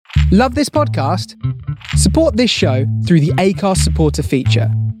Love this podcast? Support this show through the Acast supporter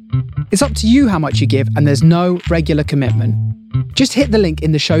feature. It's up to you how much you give, and there's no regular commitment. Just hit the link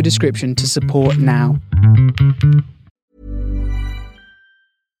in the show description to support now.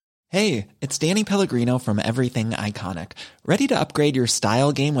 Hey, it's Danny Pellegrino from Everything Iconic. Ready to upgrade your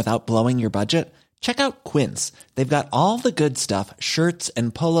style game without blowing your budget? Check out Quince. They've got all the good stuff, shirts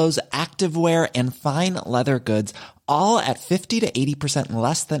and polos, activewear, and fine leather goods, all at 50 to 80%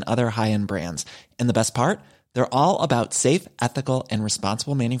 less than other high-end brands. And the best part? They're all about safe, ethical, and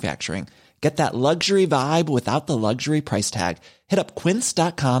responsible manufacturing. Get that luxury vibe without the luxury price tag. Hit up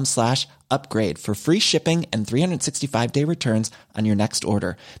quince.com/upgrade for free shipping and 365-day returns on your next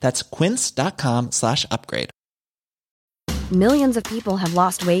order. That's quince.com/upgrade. Millions of people have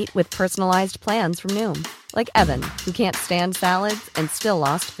lost weight with personalized plans from Noom. Like Evan, who can't stand salads and still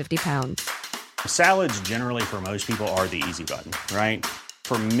lost 50 pounds. Salads generally for most people are the easy button, right?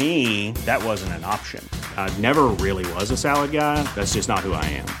 For me, that wasn't an option. I never really was a salad guy. That's just not who I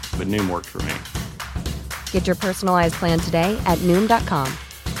am. But Noom worked for me. Get your personalized plan today at Noom.com.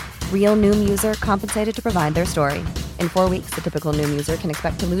 Real Noom user compensated to provide their story. In 4 weeks, the typical Noom user can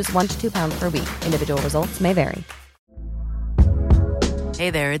expect to lose 1 to 2 pounds per week. Individual results may vary. Hey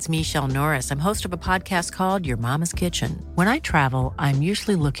there, it's Michelle Norris. I'm host of a podcast called Your Mama's Kitchen. When I travel, I'm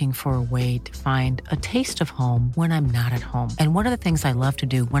usually looking for a way to find a taste of home when I'm not at home. And one of the things I love to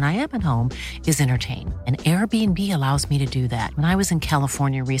do when I am at home is entertain. And Airbnb allows me to do that. When I was in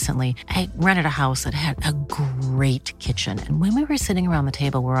California recently, I rented a house that had a great kitchen. And when we were sitting around the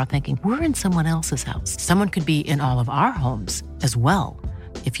table, we were all thinking, we're in someone else's house. Someone could be in all of our homes as well.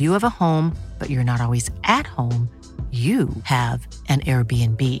 If you have a home, but you're not always at home, you have an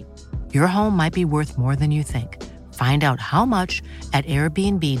Airbnb. Your home might be worth more than you think. Find out how much at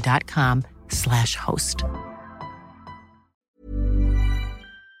airbnb.com/host.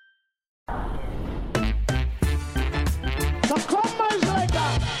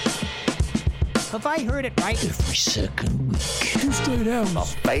 Have I heard it right? Every second week. Tuesday down. The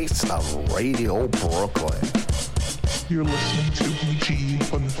face of Radio Brooklyn. You're listening to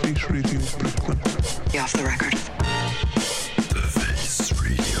weeG on the Face Radio Brooklyn. Off the record. The Face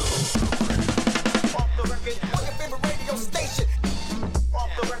Radio Brooklyn. Off the record, on your favorite radio station.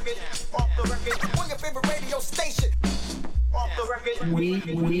 Off the record, on your favorite radio station. Off the record.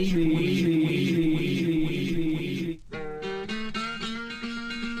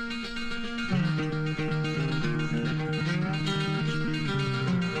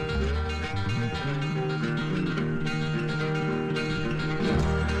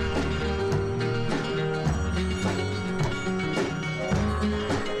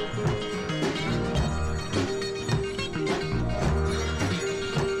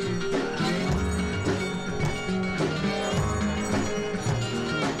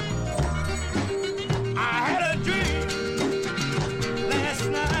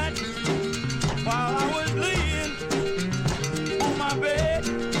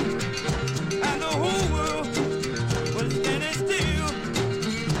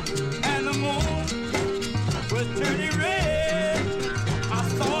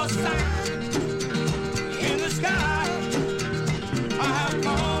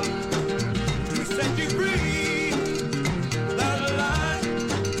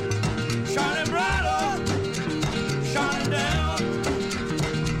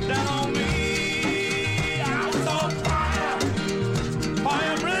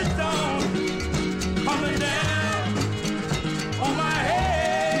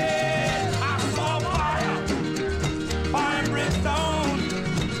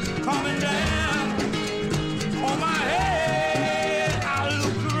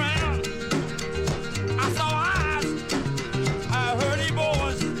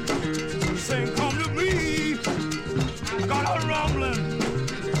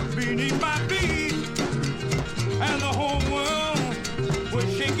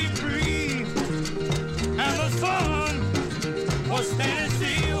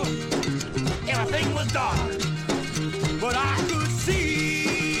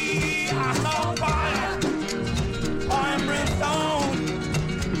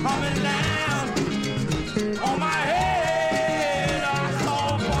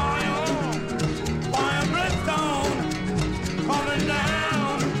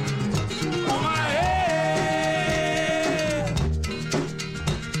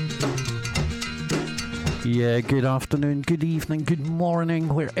 Yeah, good afternoon, good evening, good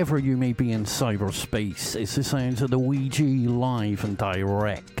morning, wherever you may be in cyberspace. It's the sounds of the weeG live and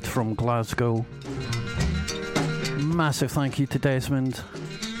direct from Glasgow. Massive thank you to Desmond.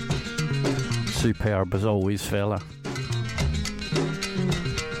 Superb as always, fella.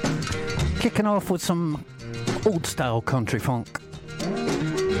 Kicking off with some old style country funk.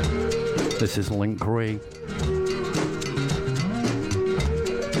 This is Link Ray.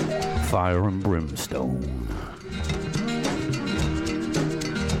 Fire and Brimstone.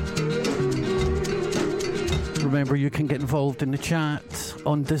 Remember, you can get involved in the chat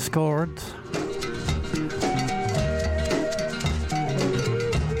on Discord.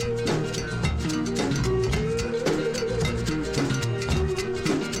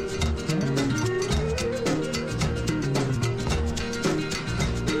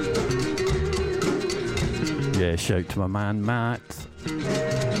 Yeah, shout to my man Matt. I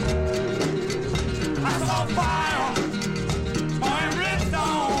saw fire, fire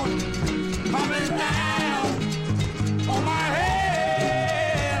redstone coming down on my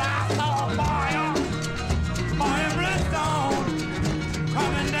head. I saw fire, fire redstone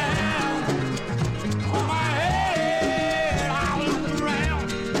coming down on my head. I looked around,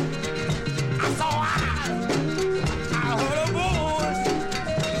 I saw eyes, I heard a voice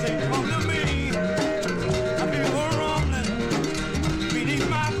say, "Come to me." I feel her rumbling beneath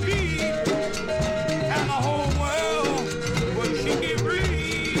my feet. And the whole world was shaking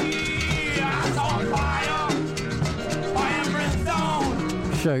free. I saw fire, fire and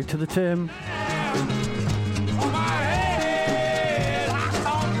brimstone Shout to the Tim. on my head. I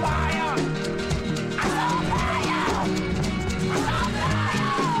saw fire, I saw fire, I saw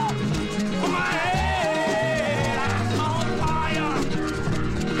fire on my head. I saw fire,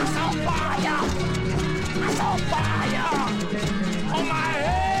 I saw fire, I saw fire on my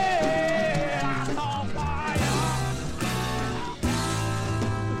head. I saw fire.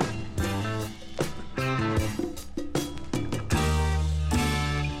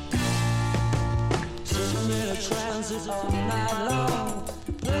 Sitting in a transit all night long,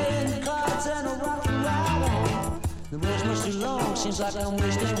 playing cards and a rock and ride. The road's much too long, seems like I'm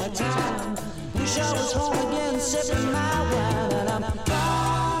wasting my time. Wish I was home again, sipping my wine, and I'm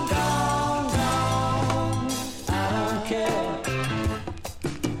gone, gone, gone. I don't care,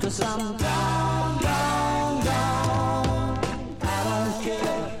 'cause I'm gone, gone, gone. I don't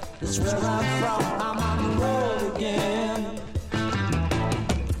care, it's where I'm from, I'm on the road again.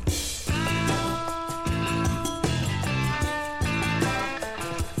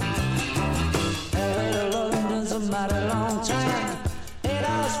 LA to London's a mighty long time. 8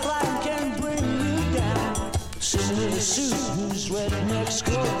 hours flight can bring you down. Sitting in a suit, whose redneck's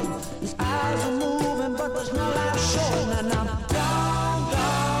coat. His eyes are moving, but there's no life showing. And I'm gone,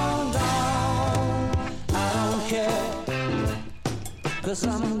 gone, gone. I don't care, 'cause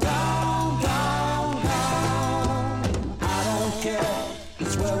I'm gone, gone, gone. I don't care,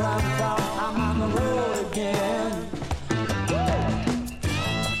 it's where I'm from, I'm on the road again.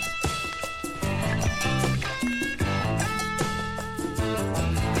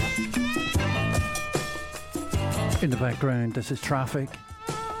 In the background, this is Traffic.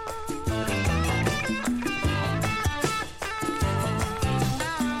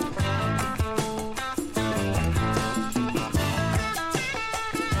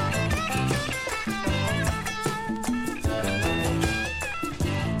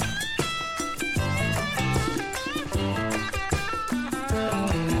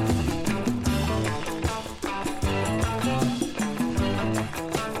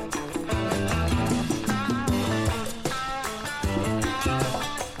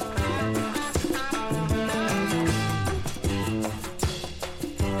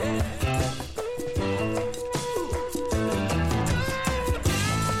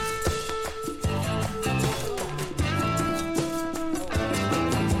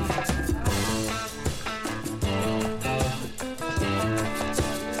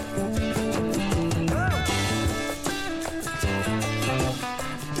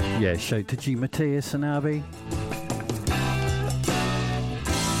 Yeah, shout to G. Matthias and Abby.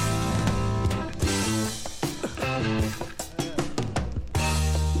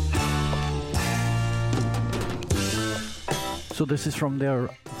 So this is from their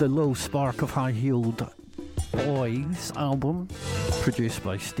The Low Spark of High-Heeled Boys album, produced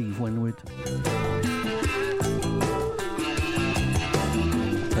by Steve Winwood.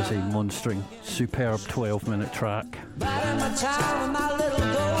 As a monstering, superb 12-minute track. Biding my time with my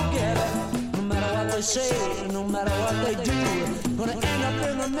little go-getter. No matter what they say, no matter what they do, gonna end up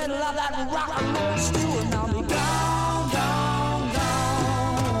in the middle of that rock and roll stew, and I'll be gone, gone,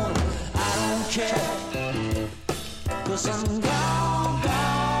 gone. I don't care, 'cause I'm gone,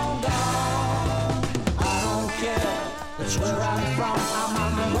 gone, gone. I don't care, that's where I'm from, I'm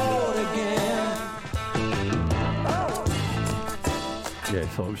on the road again. Yeah, I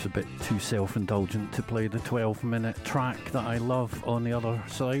thought it was a bit too self-indulgent to play the 12-minute track that I love on the other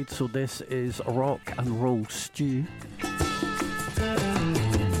side. So this is Rock and Roll Stew. We're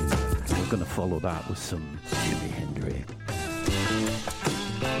going to follow that with some Jimi Hendrix.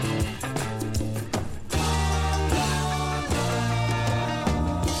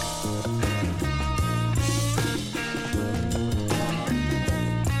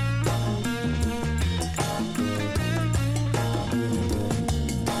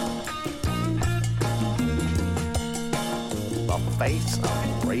 Face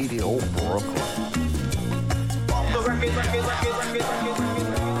of Radio Brooklyn.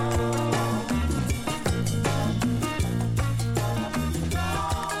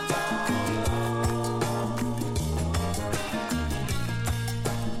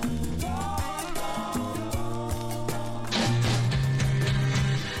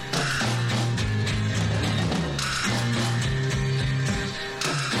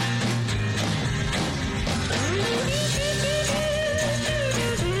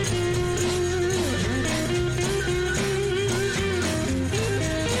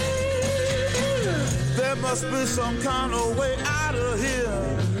 Must be some kind of way out of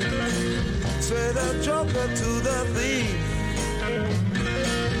here. Say the joker to the thief.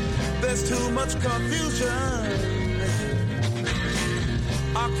 There's too much confusion.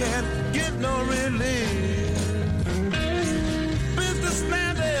 I can't get no relief.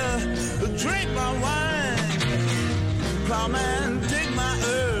 Businessman there, drink my wine. Plowman, dig my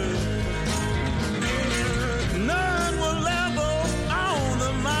earth. None will ever own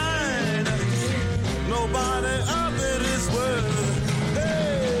the mine. Nobody of it is worth.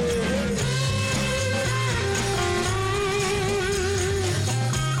 Hey.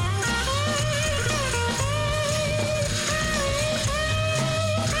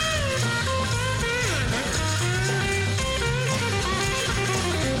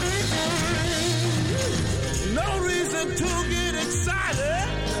 No reason to get excited.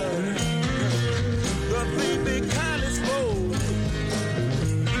 The thief be kind of spoke.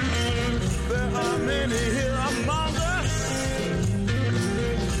 There are many here among us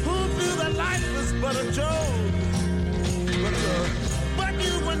who feel that life is but a joke. But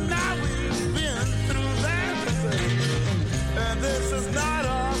you and I, we've been through that, and this is not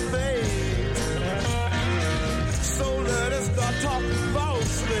our fate. So let us start talking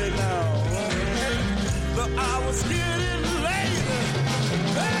falsely now. The hour's getting late.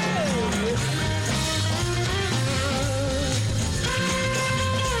 Hey!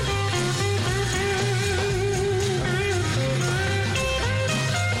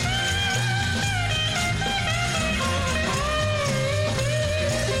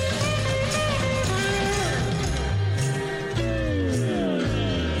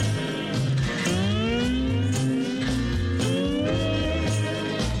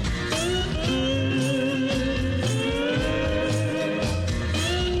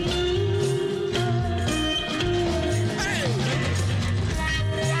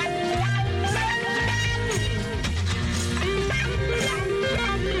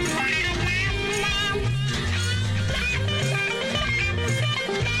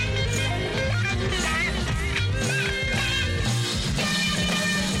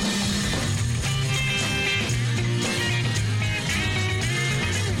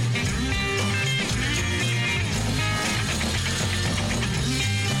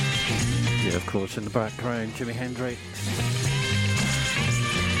 Of course, in the background, Jimi Hendrix.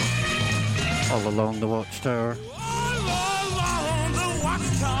 All along the Watchtower. All along the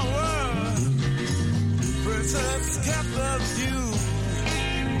Watchtower, princess kept the view,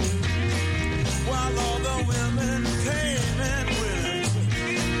 while all the women came and went.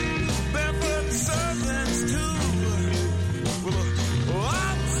 Barefoot servants too,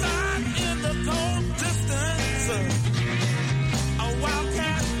 outside in the cold distance, a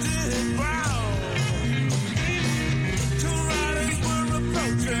wildcat did growl.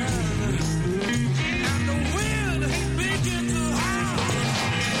 And the wind began to howl.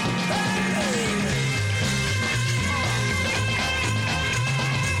 Hey!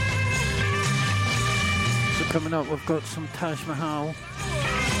 So coming up, we've got some Taj Mahal,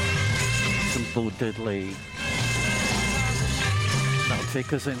 some Bo Diddley. That'll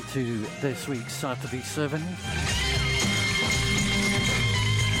take us into this week's Saturday 7.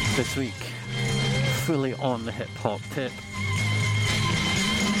 This week, fully on the hip-hop tip.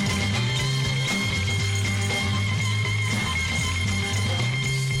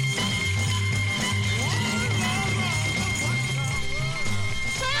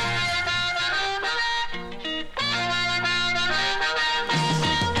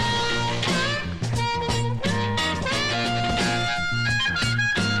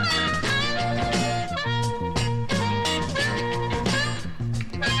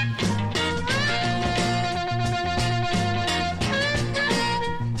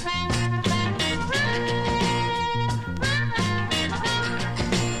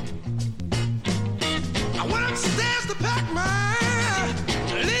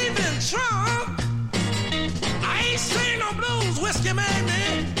 whiskey made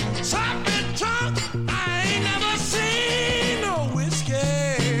me sloppy drunk. I ain't never seen no whiskey.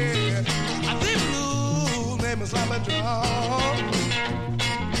 The blues made me sloppy drunk.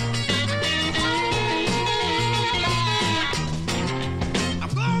 I'm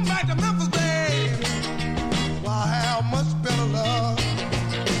going back to Memphis, babe. Why I have much better love.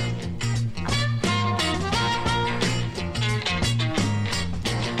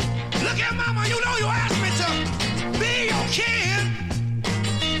 Look here, mama, you know you asked me to be your kid.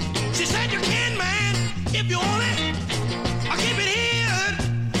 She said you can, man, if you want it. I'll keep it here,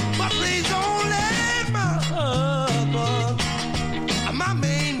 but please don't let my husband, my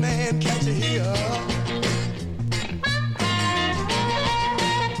main man, catch you here.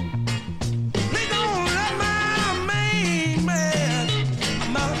 Please don't let my main man,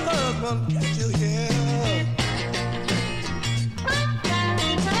 my husband, catch you here.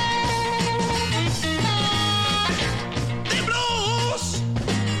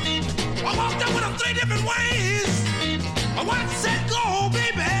 Different ways. One said go,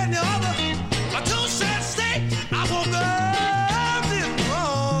 baby, and the other two said stay. I woke up this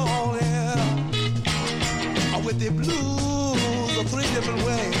morning with the blues of 3 different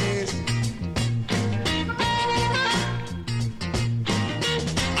ways.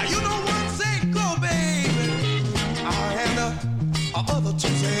 You know one said go, baby, and the other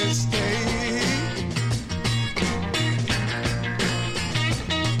two said stay.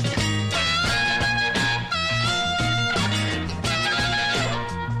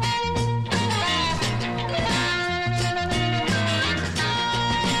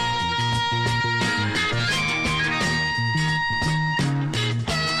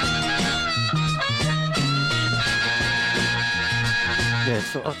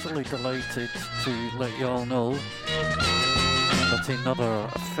 So utterly delighted to let you all know that another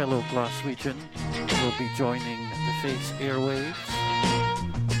fellow Glaswegian will be joining the Face airwaves.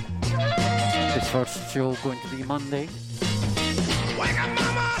 His first show going to be Monday. Wake up,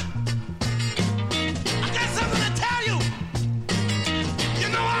 mama! I got something to tell you. You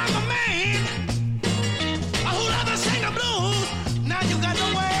know I'm a man who loves to sing the blues. Now you got to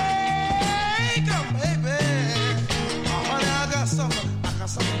wake up, baby. Oh, honey, I got something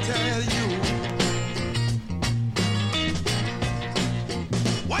to tell you.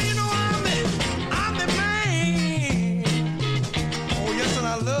 Well, you know I'm the man. Oh, yes, and I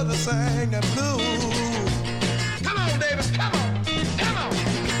love to sing the blues. Come on, David, come on, come on.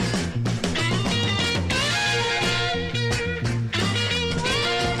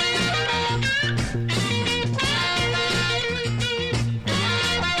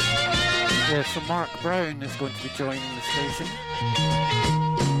 Yeah, so Mark Brown is going to be joining the station.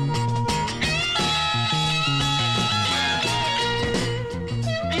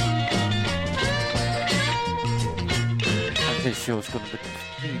 His show's going to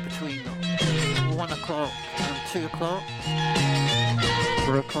be between 1 o'clock and 2 o'clock.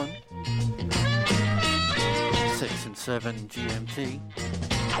 Brooklyn. 6 and 7 GMT.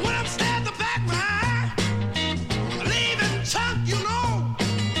 When I'm stabbed the back, man, leaving chunk, you know.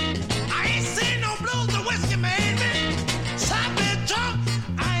 I ain't seen no blues, the whiskey made me sloppy drunk.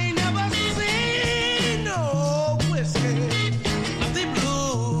 I ain't never seen no whiskey. The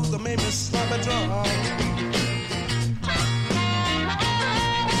blues that made me sloppy drunk.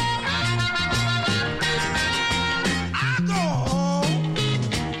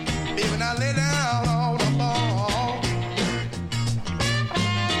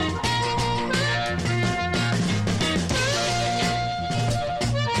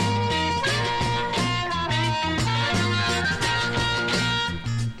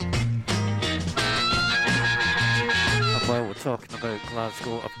 Talking about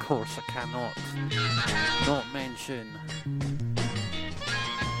Glasgow, of course I cannot not mention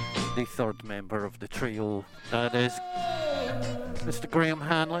the third member of the trio, that is Mr. Graham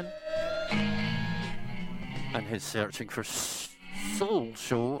Hanlon and his Searching for Soul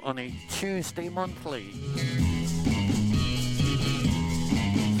show on a Tuesday monthly.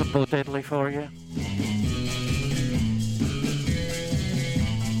 Is it Bo Deadly for you?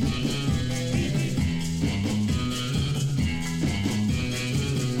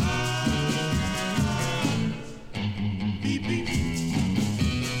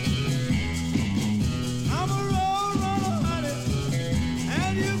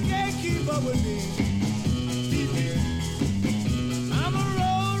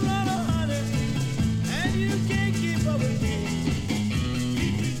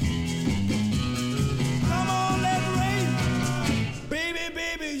 Come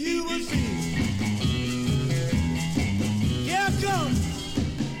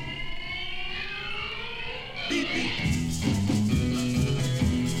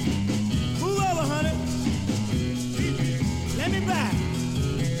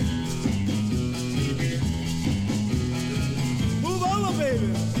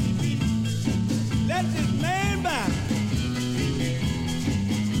baby. Let this man by.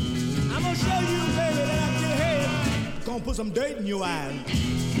 I'm gonna show you, baby, that I get ahead. Gonna put some dirt in your eyes.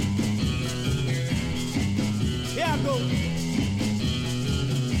 Here I go.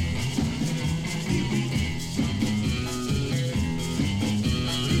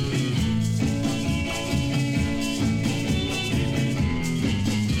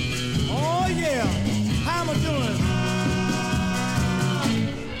 Oh yeah, how am I doing?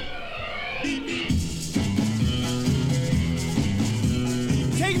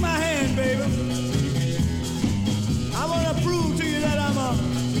 Take my hand, baby. I want to prove to you that I'm a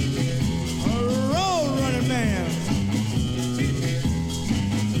road running man.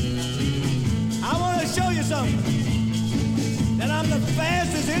 I want to show you something, that I'm the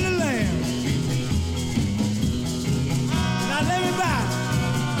fastest in the land. Now let me buy.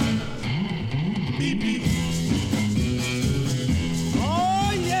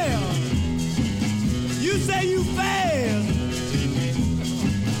 Oh yeah, you say you fast,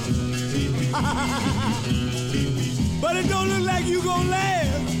 but it don't look like you gonna last.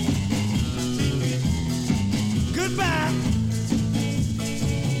 Goodbye.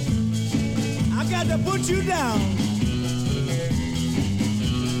 I got to put you down.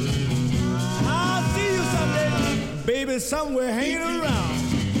 I'll see you someday, baby, somewhere hanging around.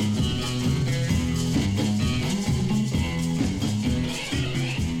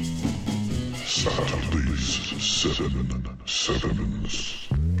 Saturday's Seven Sevens.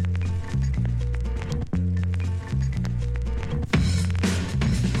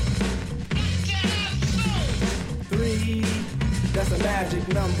 Three, that's a magic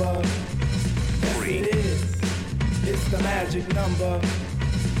number. Yes, it is. It's the magic number.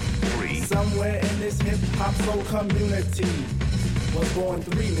 Three. Somewhere in this hip-hop soul community was born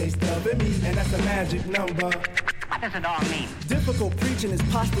three, they stubbing me, and that's a magic number. What does it all mean? Difficult preaching is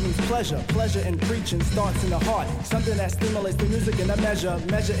posthumous pleasure. Pleasure in preaching starts in the heart. Something that stimulates the music in a measure.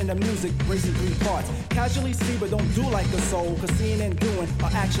 Measure in the music, racing three parts. Casually see but don't do like the soul. Cause seeing and doing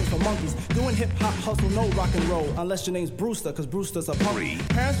are actions for monkeys. Doing hip-hop hustle, no rock and roll. Unless your name's Brewster, cause Brewster's a punk.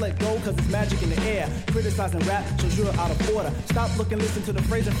 Parents let go cause it's magic in the air. Criticizing rap shows you're out of order. Stop looking, listen to the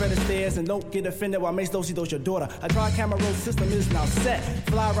phrase in front of stairs. And don't get offended while Mace Dosey does your daughter. A tri-camera roll system is now set.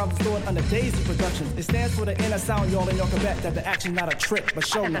 Fly around the store under Daisy Productions. It stands for the inner sound, y'all, and y'all can bet that the action's not a trick, but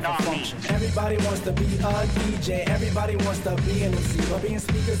show enough a function. Everybody wants to be a DJ, everybody wants to be an MC, but being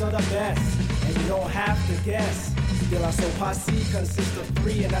speakers are the best, and you don't have to guess. De La Soul Posse consists of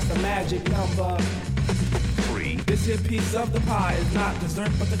three, and that's the magic number. This here piece of the pie is not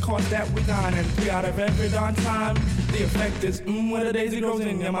dessert, but the course that we dine. And 3 out of every darn time, the effect is when a daisy grows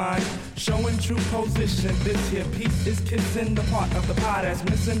in your mind. Showing true position, this here piece is kissing the part of the pie that's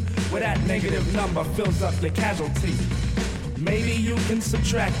missing, where that negative number fills up your casualty. Maybe you can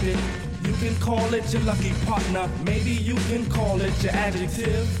subtract it, you can call it your lucky partner, maybe you can call it your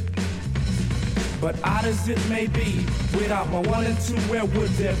adjective. But odd as it may be, without my 1 and 2, where would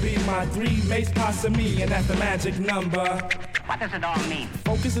there be my 3? Mace, Pasa, me, and that's the magic number. What does it all mean?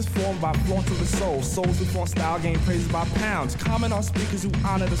 Focus is formed by flaunt of the soul. Souls who flaunt style gain praises by pounds. Comment on speakers who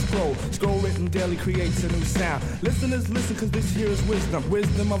honor the scroll. Scroll written daily creates a new sound. Listeners listen cause this here is wisdom.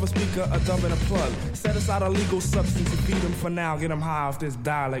 Wisdom of a speaker, a dove and a plug. Set aside a legal substance and feed them for now. Get them high off this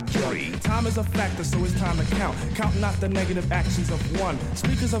dialect drug. Time is a factor so it's time to count. Count not the negative actions of one.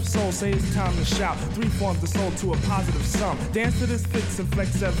 Speakers of soul say it's time to shout. 3 forms the soul to a positive sum. Dance to this fix and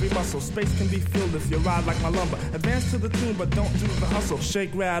flex every muscle. Space can be filled if you ride like my lumber. Advance to the tune but don't do the hustle.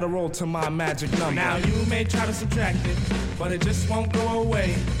 Shake, rattle, roll to my magic number. Now you may try to subtract it, but it just won't go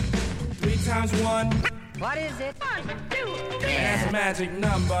away. 3 times 1. What is it? 1, 2, 3. And that's a magic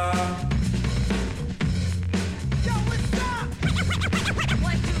number. Yo, what's up?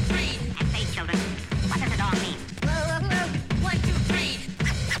 1, 2, 3. And say, children, what does it all mean? 1, 2, 3.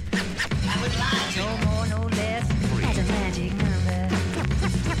 I would lie. No more, no less. That's a magic number.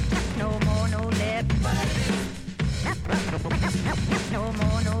 No more, no less. No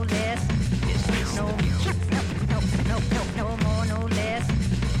more, no less. No more, no less.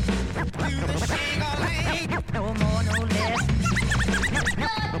 No more, no less.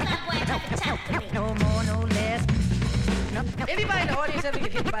 No more, no less. Anybody in the audience ever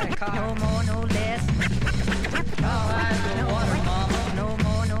get hit by a car? No more, no less. All right, no water, mama. No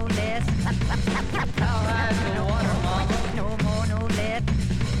more, no less. All right, no water, mama. No more, no less.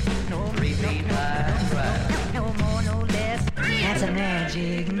 No repeat, no more, no less. That's a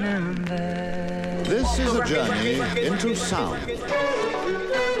magic number. This is a journey into sound.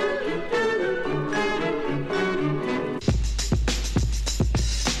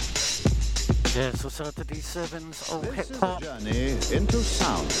 Yeah, so Saturday 7's old This hip-hop. is a journey into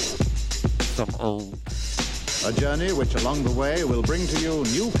sound. Some old. A journey which along the way will bring to you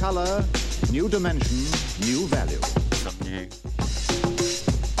new color, new dimension, new value. Some new.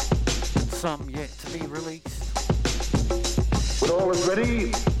 And some yet to be released. When all is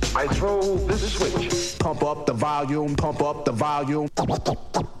ready, I throw this switch. Pump up the volume, pump up the volume. Pump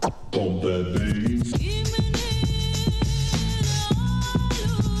that bass.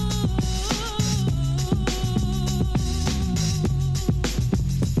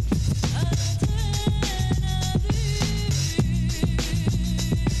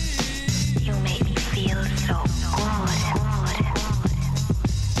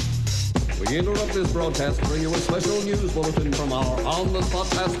 We interrupt this broadcast to bring you a special news bulletin from our on-the-spot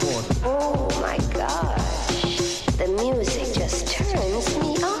passport. Oh my gosh, the music just turns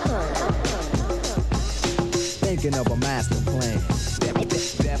me on. Thinking of a master plan.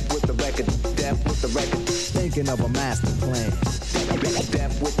 Death with the record, death with the record. Thinking of a master plan.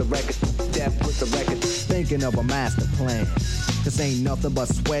 Death with the record, death with the record. Thinking of a master plan. Cause ain't nothing but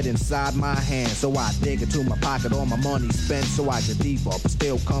sweat inside my hands. So I dig into my pocket, all my money spent. So I get deeper, but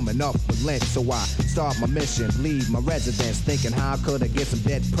still coming up with lint. So I start my mission, leave my residence. Thinking how could I get some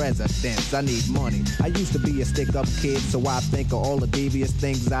dead presidents? I need money. I used to be a stick-up kid, so I think of all the devious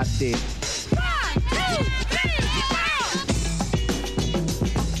things I did. 1, 2, 3, 4.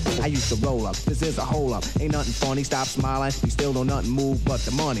 I used to roll up, this is a hole up. Ain't nothing funny, stop smiling. You still don't nothing move but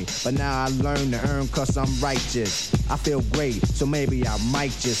the money. But now I learn to earn cause I'm righteous. I feel great, so maybe I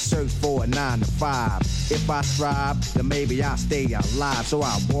might just search for a 9 to 5. If I strive, then maybe I'll stay alive. So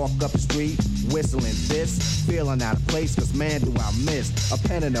I walk up the street, whistling this, feeling out of place, cause man do I miss a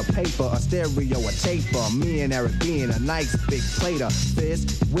pen and a paper, a stereo, a taper. Me and Eric being a nice big plate of fish,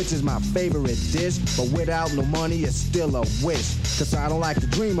 which is my favorite dish. But without no money, it's still a wish. Cause I don't like to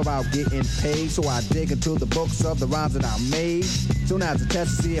dream about getting paid, so I dig into the books of the rhymes that I made. So now to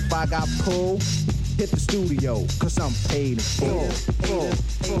test to see if I got pulled, hit the studio, cause I'm paid in full.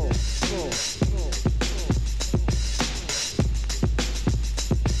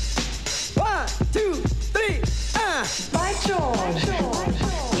 1, 2, 3, By George,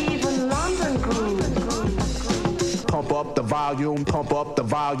 even London groove. Pump up the volume, pump up the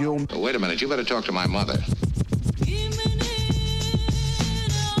volume. Wait a minute, you better talk to my mother. In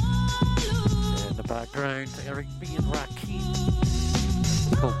the background, Eric B and Rakim.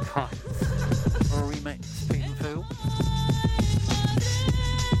 Called Cut. A remix, Pete Phil.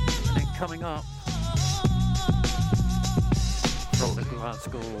 And then coming up, from the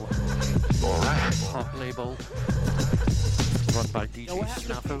Glasgow pop label, run by DJ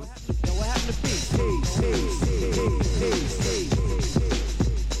Snafu. What happened to peace?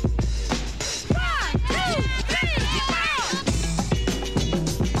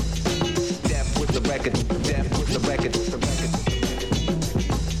 Death with the record, death with the record, the record.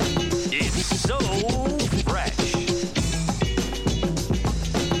 It's so fresh.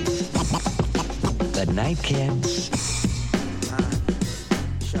 Good night, kids.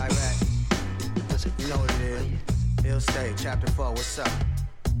 Chirac, you know what it is. Bill State, Chapter 4, what's up?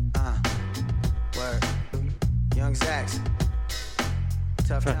 Word. Young Zax.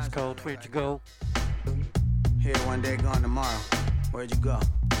 Tough Track's called Where'd You Go? Here one day, gone tomorrow. Where'd you go?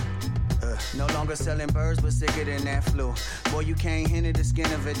 No longer selling birds, but sicker than that flu. Boy, you can't hinder the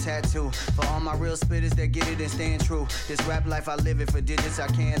skin of a tattoo. For all my real spitters that get it and stand true. This rap life, I live it for digits I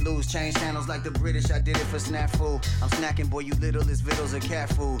can't lose. Change channels like the British, I did it for snafu. I'm snacking, boy, you little as vittles or cat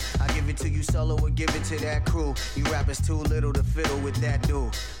food. I give it to you solo or give it to that crew. You rappers too little to fiddle with that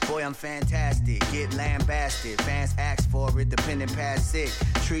dude. Boy, I'm fantastic, get lambasted. Fans ask for it, depending past sick.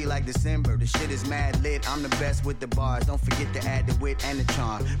 Tree like December, the shit is mad lit. I'm the best with the bars, don't forget to add the wit and the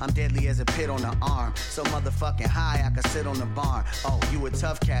charm. I'm deadly as a pit on the arm. So motherfucking high, I can sit on the barn. Oh, you a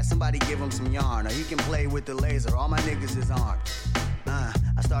tough cat, somebody give him some yarn. Or he can play with the laser, all my niggas is armed.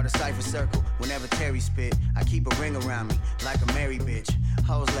 I start a cypher circle whenever Terry spit. I keep a ring around me like a merry bitch.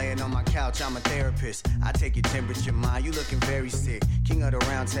 Hoes laying on my couch, I'm a therapist. I take your temperature, man, you looking very sick. King of the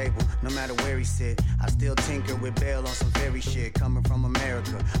round table, no matter where he sit. I still tinker with bail on some fairy shit. Coming from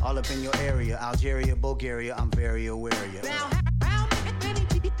America, all up in your area. Algeria, Bulgaria, I'm very aware of you. Now, how many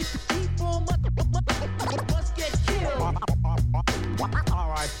people must get killed?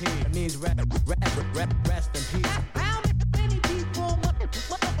 R.I.P. It means rest in peace. How many people must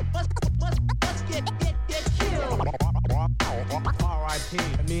get killed? R.I.P.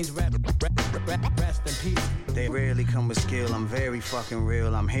 It means rest in peace. They rarely come with skill, I'm very fucking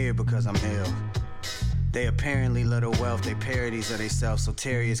real. I'm here because I'm ill. They apparently little wealth, they parodies of themselves, so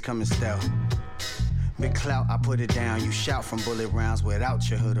terriers come in stealth. Big clout, I put it down. You shout from bullet rounds without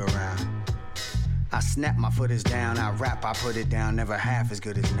your hood around. I snap, my foot is down. I rap, I put it down. Never half as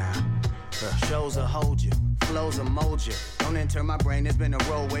good as now. Shows will hold you, flows will mold you. Don't enter my brain, there's been a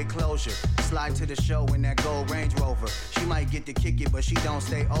roadway closure. Slide to the show in that gold Range Rover. She might get to kick it, but she don't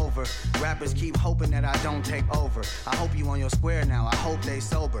stay over. Rappers keep hoping that I don't take over. I hope you on your square now, I hope they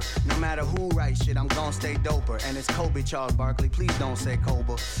sober. No matter who writes shit, I'm gon' stay doper. And it's Kobe Charles Barkley, please don't say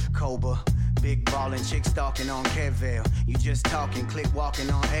Koba. Koba, big ballin' chick stalking on Kevville. You just talking, click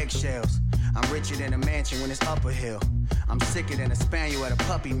walking on eggshells. I'm richer than a mansion when it's up a hill. I'm sicker than a spaniel at a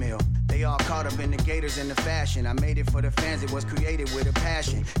puppy mill. They all caught up in the gators and the fashion. I made it for the fans, it was created with a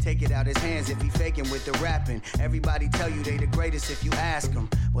passion. Take it out his hands if he faking with the rapping. Everybody tell you they the greatest if you ask them.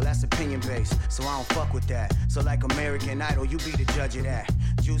 Well, that's opinion based, so I don't fuck with that. So like American Idol, you be the judge of that.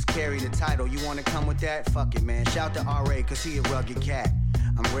 Juice carry the title, you wanna come with that? Fuck it, man. Shout to R.A. cause he a rugged cat.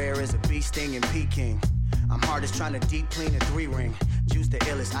 I'm rare as a bee sting and Peking. I'm hardest trying to deep clean a 3-ring. Juice the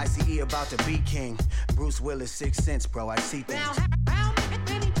illest, ICE about to be king. Bruce Willis, 6 Sense, bro, I see things. Now, how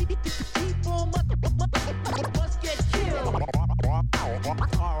many people must get killed?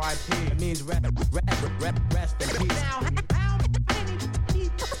 R.I.P. It means rest in peace. Now, how many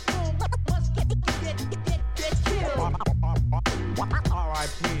people must get killed?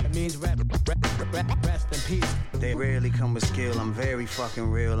 R.I.P. It means rest in peace. They rarely come with skill, I'm very fucking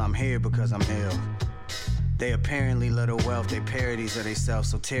real. I'm here because I'm ill. They apparently love the wealth, they parodies of themselves,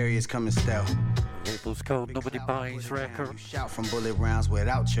 so terriers come in stealth. Label's called Nobody Buys Records. Shout from bullet rounds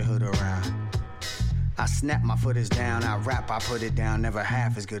without your hood around. I snap, my foot is down. I rap, I put it down. Never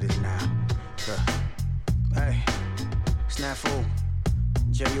half as good as now. Hey, Snafu,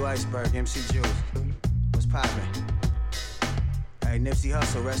 J.U. Iceberg, MC Juice. What's poppin'? Hey, Nipsey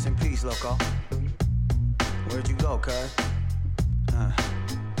Hussle, rest in peace, loco. Where'd you go, cuz?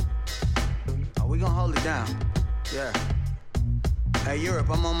 Oh, we gon' hold it down. Yeah. Hey, Europe,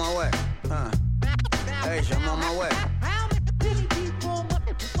 I'm on my way. Asia, I'm on my way. How many people must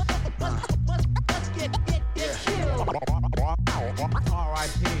get killed?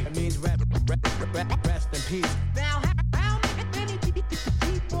 R.I.P. It means rest in peace. Now, how many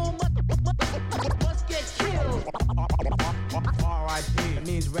people must get killed? R.I.P. It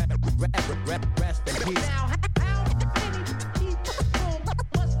means rest in peace. Now, how many people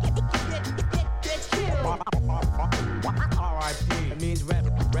must get killed? R.I.P. It means rest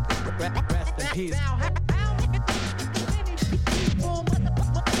in peace. Now, how many people must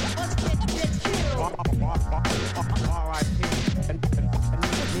get killed? R.I.P. It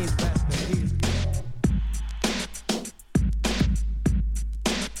means rest in peace.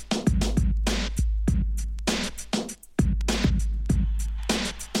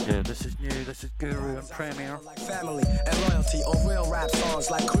 Yeah, this is new, this is Guru and Premier. Like family and loyalty, or real rap songs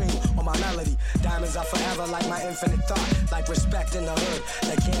like cream on my melody. Diamonds are forever like my infinite thought, like respect in the hood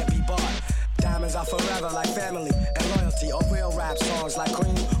that can't be bought. Diamonds are forever like family and loyalty, or real rap songs like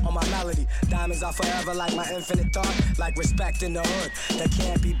cream on my melody. Diamonds are forever like my infinite thought, like respect in the hood that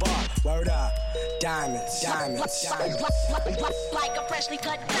can't be bought. Word up, diamonds, diamonds, diamonds. Like a freshly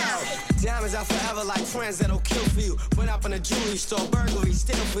cut diamond. Diamonds are forever like friends that'll kill for you. Went up in a jewelry store, burglary,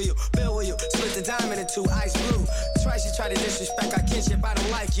 steal for you. Bill with you, split the diamond in two, ice blue. Twice you try to disrespect our kinship, I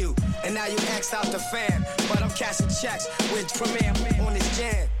don't like you. And now you axed out the fan, but I'm cashing checks with Premier on this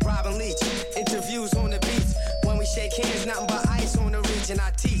jam. Robin Leach, interviews on the beats. When we shake hands, nothing but ice on the reach. And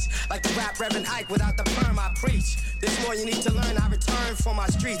I teach, like the rap Reverend Ike, without the perm I preach. There's more you need to learn, I return for my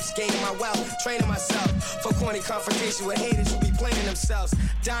streets. Gaining my wealth, training myself. For corny confrontation with haters who be playing themselves.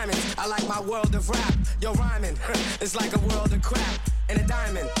 Diamonds, I like my world of rap. Yo, rhyming, it's like a world of crap. And a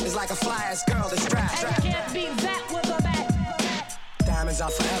diamond is like a fly-ass girl that's strapped. And you can't beat that with a bat. Diamonds are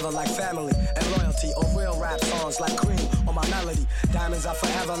forever like family and loyalty, or real rap songs like cream on my melody. Diamonds are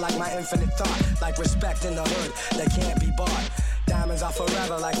forever like my infinite thought, like respect in the hood that can't be bought. Diamonds are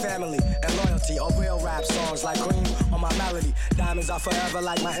forever like family and loyalty, or real rap songs like cream on my melody. Diamonds are forever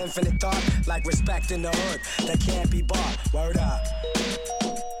like my infinite thought, like respect in the hood that can't be bought. Word up.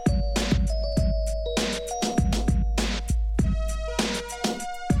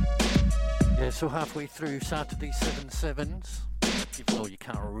 Yeah, so halfway through Saturday 7/7s, even though you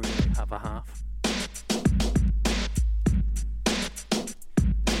can't really have a half.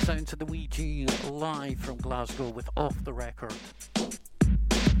 Sound to the weeG live from Glasgow with Off the Record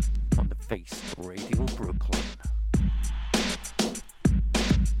on the Face Radio Brooklyn.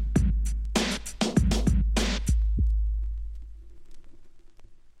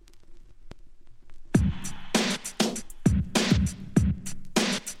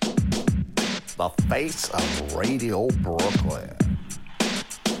 The Face of Radio Brooklyn.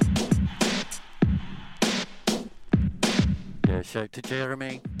 Yeah, shout to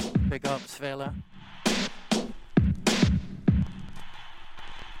Jeremy. Big ups, fella.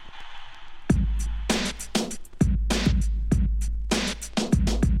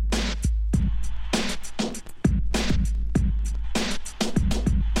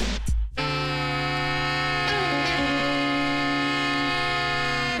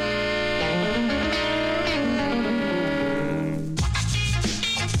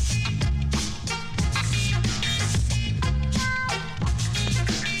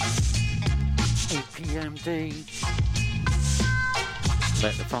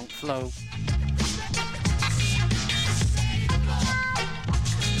 Let the funk flow.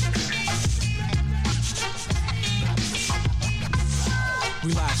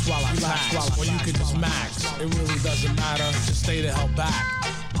 Relax while I tax, or you can just max. It really doesn't matter, just stay the hell back.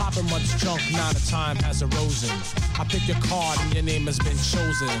 Popping much junk, now the time has arisen. I pick your card and your name has been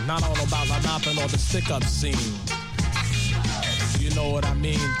chosen. Not all about the mopping or the stick-up scene. You know what I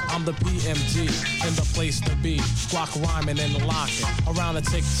mean? I'm the PMG, in the place to be. Rock rhyming and locking, around the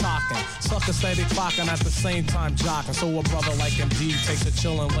tick-tocking. Sucker steady clocking at the same time jocking. So a brother like MD takes a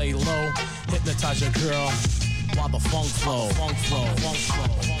chill and lay low. Hypnotize your girl while the funk flow.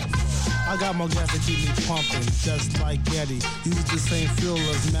 I got more gas to keep me pumping, just like Getty. Use the same fuel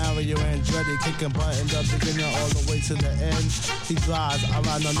as Mario Andretti, kicking butt in the beginning all the way to the end. He drives, I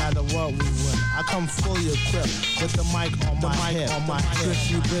ride no matter what we win. I come fully equipped with the mic on my hip.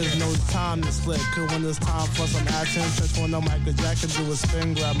 Strictly biz, no time to slip. Cause when it's time for some action, just when the Michael Jackson do a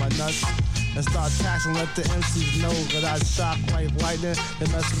spin, grab my nuts and start taxing. Let the MCs know that I shock like lightning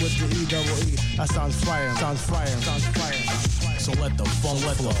and mess with the E-double-E. That sounds fire, sounds fire, sounds fire. So let the funk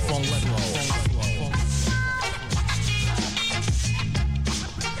flow.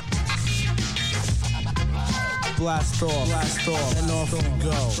 Blast off, and off we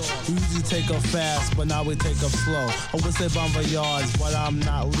go. We usually take up fast, but now we take up slow. I would say bon voyage, but I'm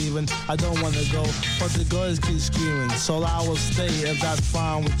not leaving. I don't wanna go, but the girls keep screaming. So I will stay if that's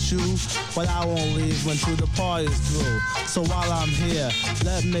fine with you, but I won't leave until the party's through. So while I'm here,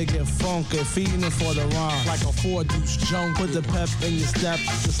 let me get funky, feeding for the rhyme. Like a 4-deuce junk. Put the pep in your step,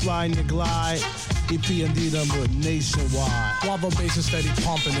 the slide in your glide. EP&D number nationwide. While the bass is steady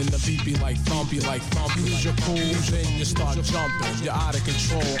pumping and the beat be like thumpy. You lose your cool, then you start jumping. You're out of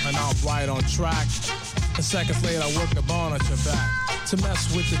control and I'm right on track. And seconds later I work the barn at your back. To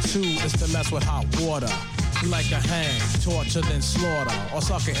mess with the two is to mess with hot water. You like to hang, torture, then slaughter. Or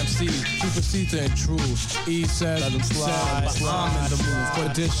sucker MCs who proceed to intrude. E says, let them slide, but I'm in the mood for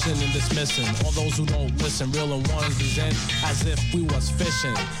addition and dismissing. All those who don't listen, real and ones present as if we was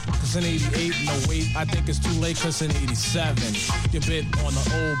fishing. Cause in 88, no wait, I think it's too late cause in 87, you bit on the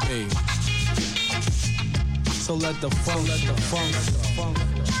old bay. So let the funk.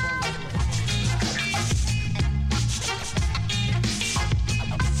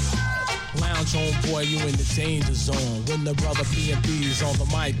 Lounge on, boy, you in the danger zone. When the brother P&B's on the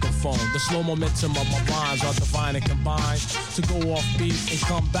microphone, the slow momentum of my rhymes are divine and combined to go off beat and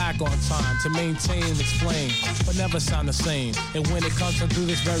come back on time to maintain and explain, but never sound the same. And when it comes to do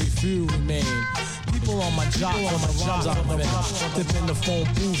this, very few remain. People on my job, on my jobs I'm living. Dip in the phone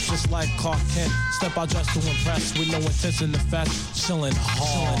booth just like Clark Kent. Step out dressed to impress with no intention to fest. Chillin'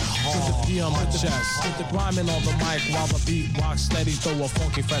 hard, with the P on my chest. With the rhyming on the mic while the beat rocks steady. Throw a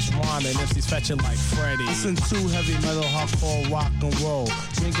funky fresh rhyme and MC's fetching like Freddy. Listen to heavy metal, hardcore, rock and roll.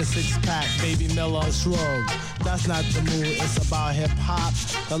 Drink a 6-pack, Baby Miller, shrug. That's not the mood, it's about hip hop.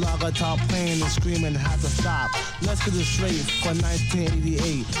 The lager top playing and screaming had to stop. Let's get it straight for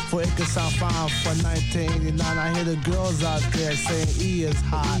 1988. For it could sound fine for 1989. I hear the girls out there saying E is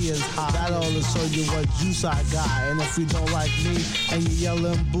hot. That all to show you what juice I got. And if you don't like me and you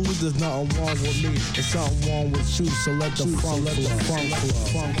yelling boo, there's nothing wrong with me. There's something wrong with you. So let the funk flow.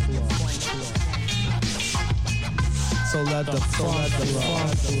 So let the funk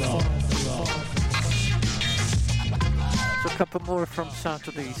flow. So a couple more from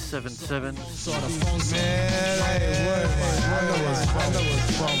Saturday 7/7.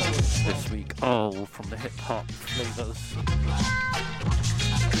 This week, all from the hip hop flavors.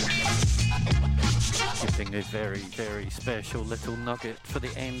 Giving a very, very special little nugget for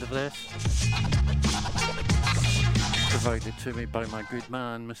the end of this. Provided to me by my good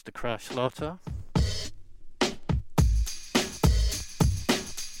man, Mr. Crash Lotter.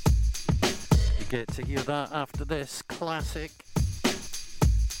 Get to hear that after this classic.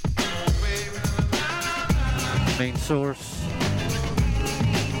 Main source.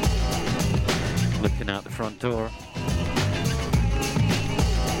 Looking out the front door.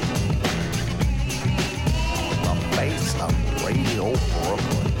 The face of Radio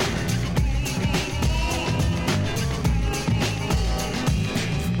Brooklyn.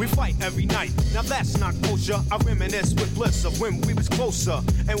 We fight every night, now that's not kosher. I reminisce with bliss of when we was closer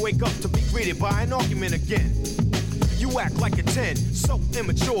and wake up to be greeted by an argument again. You act like a 10, so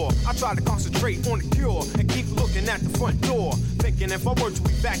immature. I try to concentrate on the cure and keep looking at the front door. Thinking if I were to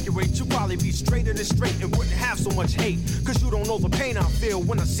evacuate, you'd probably be straighter than straight and wouldn't have so much hate. Cause you don't know the pain I feel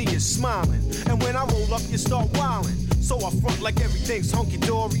when I see you smiling. And when I roll up, you start wilding. So I front like everything's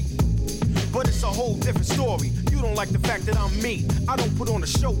hunky-dory. but it's a whole different story. You don't like the fact that I'm me. I don't put on a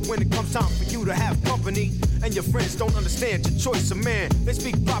show when it comes time for you to have company. And your friends don't understand your choice of man. They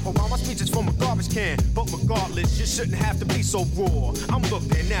speak proper while my speech is from a garbage can. But regardless, you shouldn't have to be so raw. I'm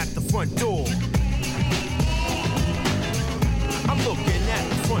looking at the front door. I'm looking at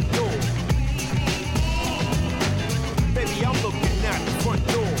the front door. Baby, I'm looking at the front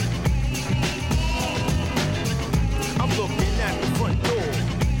door. I'm looking at the front door.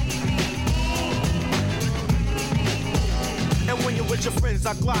 And when you're with your friends,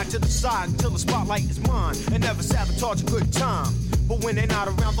 I glide to the side until the spotlight is mine. And never sabotage a good time. But when they're not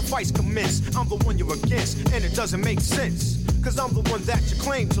around, the fights commence. I'm the one you're against, and it doesn't make sense. Cause I'm the one that you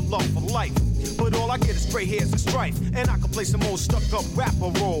claim to love for life. But all I get is gray hairs and strife. And I can play some old stuck-up rapper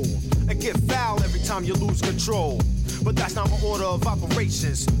role and get foul every time you lose control. But that's not my order of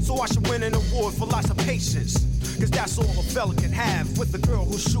operations. So I should win an award for lots of patience. Cause that's all a fella can have with a girl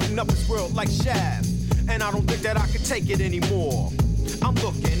who's shooting up his world like Shaft. And I don't think that I can take it anymore. I'm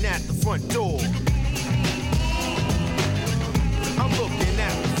looking at the front door. I'm looking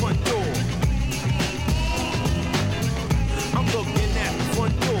at the front door. I'm looking at the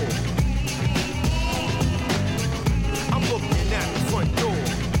front door. I'm looking at the front door.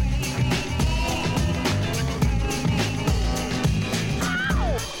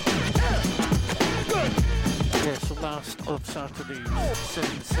 Yes, the last of Saturday's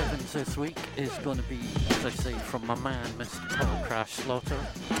 7-7s this week is going to be, as I say, from my man, Mr. Paul Crash Slaughter.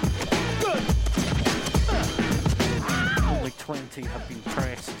 Only 20 have been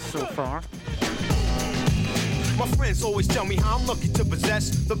pressed so far. My friends always tell me how I'm lucky to possess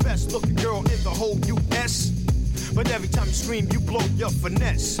the best looking girl in the whole U.S. But every time you scream, you blow your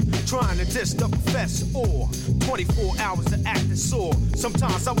finesse. Trying to diss the profess or 24 hours of acting sore.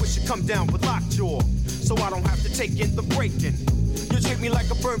 Sometimes I wish you'd come down with lockjaw, so I don't have to take in the breaking. You treat me like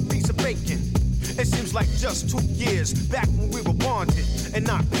a burnt piece of bacon. It seems like just 2 years back when we were bonded and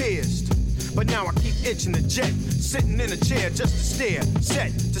not pierced. But now I keep itching the jet, sitting in a chair just to stare,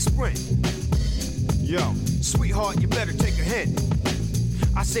 set to sprint. Yo, sweetheart, you better take a hint.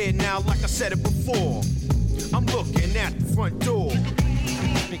 I say it now like I said it before. I'm looking at the front door.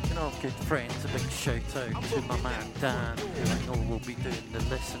 Speaking of good friends, a big shout out to my man Dan, who I know will be doing the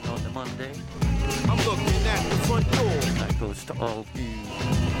listen on the Monday. I'm looking at the front door. That goes to all you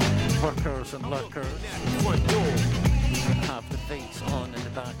workers and lurkers front door. that have the bass on in the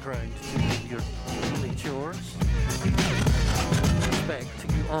background doing your daily chores. Respect to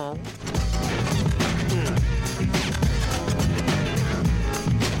you all.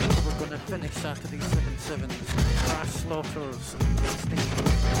 We're going to finish Saturday 7-7's Crash Slaughter's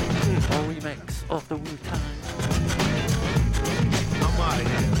a remix of the Wu-Tang. I'm out of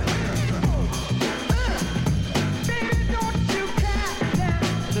here.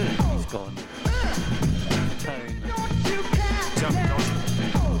 He's gone to town. Jump, don't you?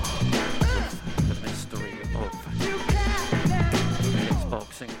 The mystery of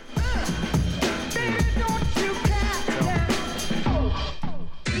kickboxing.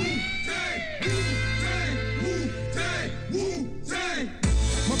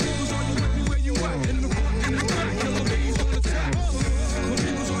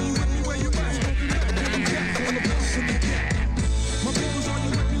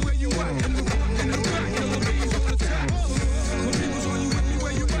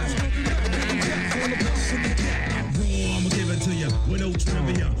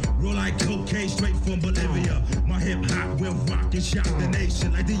 Straight from Bolivia, my hip hop will rock and shock the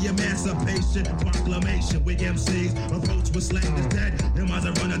nation like the Emancipation Proclamation. We MCs approach with slang is dead. Them eyes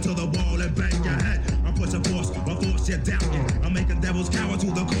are running to the wall and bang your head. I push a force, my thoughts you're doubting. I'm making devils cower to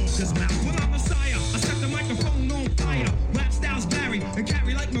the cautious mouth. When I'm Messiah, I set the microphone on fire. Rap styles vary and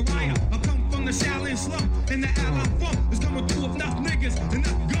carry like Mariah. I come from the Shaolin slum and the ally funk is coming through with enough niggas,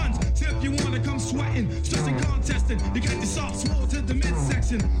 enough guns. So if you wanna come sweating, stressing, contesting, you got your soft sword to the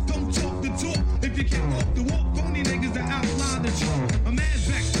midsection. Don't talk the talk if you can't walk the walk. Phony niggas that outline the chalk. A man's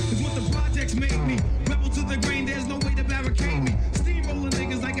back is what the projects made me. Rebel to the grain, there's no way to barricade me. Steamrolling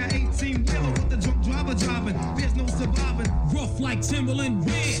niggas like an 18-wheeler with the drunk driver driving. There's no surviving. Rough like Timberland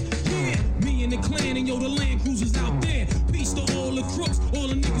red, yeah. Me and the clan and yo, the Land Cruisers out there. Peace to all the crooks, all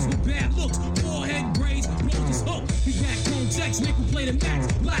the niggas with bad looks. Forehead braids, roses hook. We back home text, make we play the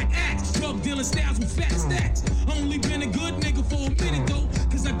max. Black axe, drug dealing styles with fat stacks. Only been a good nigga for a minute though,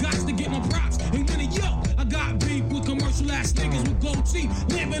 cause I got to get my props and win it, yo. I got beef with commercial ass niggas with gold teeth,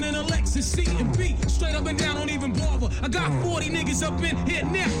 living in a Lexus C and B. Straight up and down, don't even bother. I got 40 niggas up in here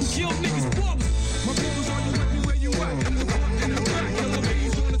now who kill niggas brothers. My brothers on you with me where you at? In the front, in the back, killer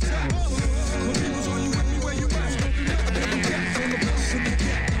babies on the top. My brothers on you with me where you at? Smoking up, cats on the block with the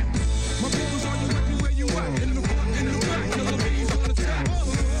cat. My brothers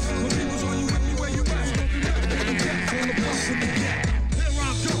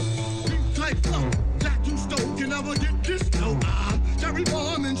never get this no cherry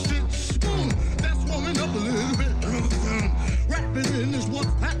bomb and shit spoon. That's warming up a little bit. Rapping is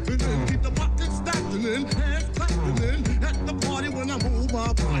what's happening. Keep the pockets stacking in, hands clapping in. At the party when I move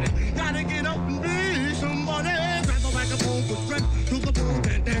my body, gotta get up and be somebody. Grab a microphone with strength to the bone,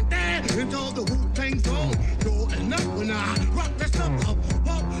 dan dan dan, until the Wu-Tang zone. Going up when I rock that stuff up.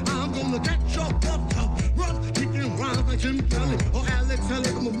 I'm gonna get your butt up. Rough, kicking rhymes like Jim Kelly or Alex Haley.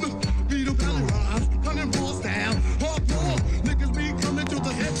 I'm a beat a belly rise, coming full style. Hardcore, niggas be coming to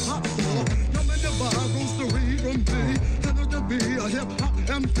the hip hop store. Coming to buy roastery from me. Tended to be a hip hop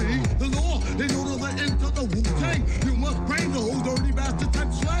MC. The law, they know to the end to the Wu-Tang. You must bring those dirty bastard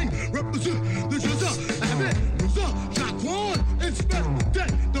type slang. Represent the Jizza, Abbott, Rizza, Shaquan, Inspect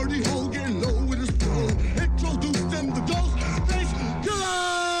that dirty hole getting low with his flow. Introduce them to ghost face killer.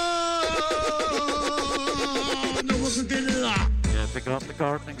 No one can get it out. Yeah, pick up the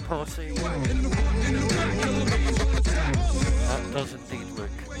gardening posse. That does indeed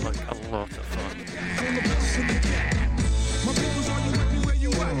look like a lot of fun. My people's on you with me where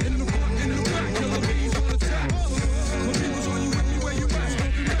you at. In the back, killer bees on the top. My people's on you with me where you at.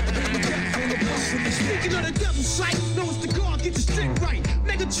 Speaking of the devil's sight, know it's the God, get the shit right.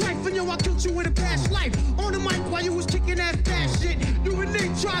 Make a trifle, yo, I killed you in a past life. On the mic while you was kicking that fast shit. You and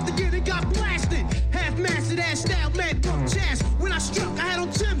Nick tried to get it, got blasted. Half-mastered ass style, mad rough chest. When I struck, I had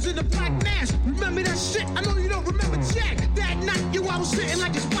on Tim's in the black mask. Remember that shit? I know you don't remember Jack. That night, yo, I was sitting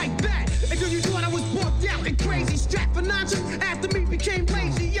like a spike bat. Until you thought I was bugged out and crazy. Strapped for nonsense after me became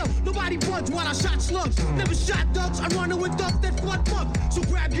lazy. Yo, nobody budged while I shot slugs. Never shot ducks, I run with ducks that flood buck. So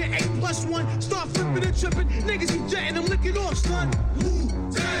grab your 8+1, start flipping and tripping. Niggas be jetting them licking off, son.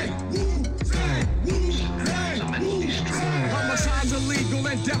 Wu-Tang, Wu-Tang, Wu-Tang, Wu-Tang. Homicide's illegal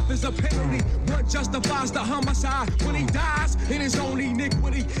and death is a penalty. What justifies the homicide when he dies in his own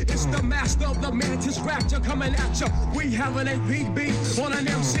iniquity? It's the master of the mantis rapture coming at ya. We have an APB on an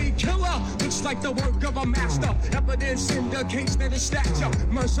MC killer. Looks like the work of a master. Evidence indicates that it's stature.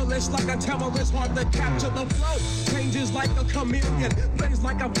 Merciless like a terrorist, hard to capture. The flow changes like a chameleon. Plays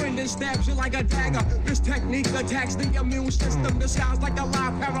like a friend and stabs you like a dagger. This technique attacks the immune system. The sounds like a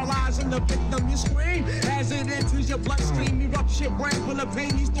lie, paralyzing the victim. You scream as it enters your bloodstream. Erupts your brain full of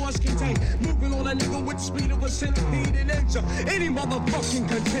pain these thoughts contain. Moving on a nigga with the speed of a centipede and injure any motherfucking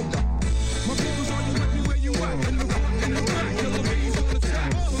contender. My people's on you with me where you at. In the back, killer bees on the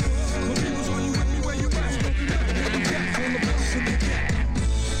top. My people's on you with me where you at. Smoking that in the back, on the bus in the gap.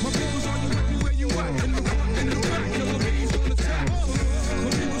 My people's on you with me where you at. In the back, killer bees on the top. My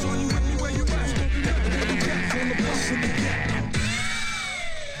people's on you with me where you at. Smoking that in the back, on the bus in the gap.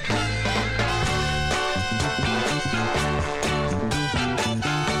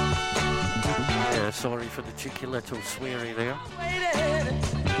 Sorry for the cheeky little sweary there.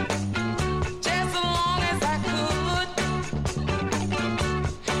 Just as long as I could.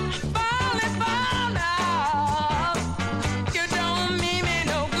 Finally found out you don't mean me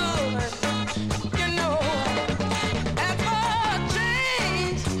no good. You know, as for a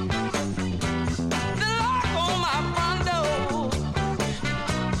change, the lock on my front door,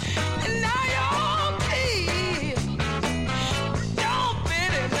 and now your key don't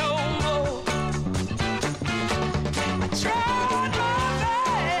fit it no more. Tried my best.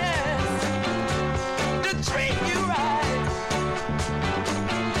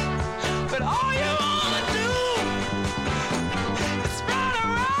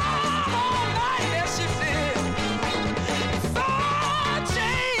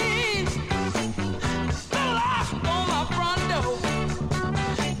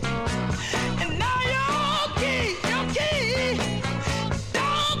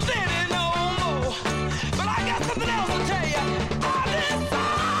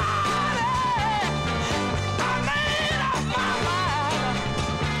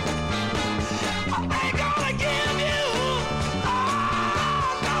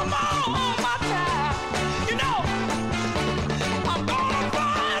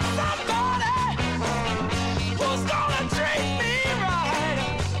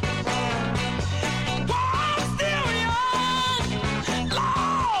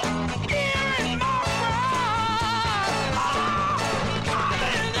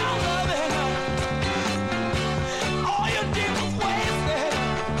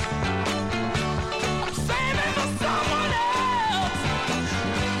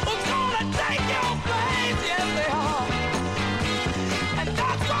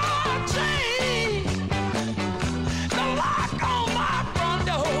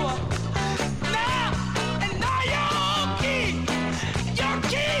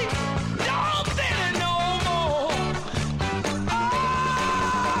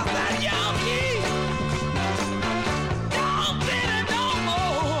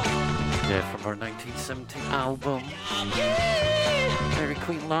 Fever 1970 album. Mary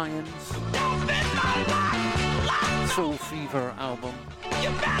Queen Lions. Soul Fever album. The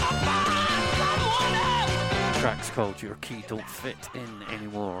track's called Your Key Don't Fit In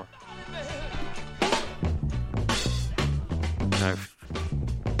Anymore. Now,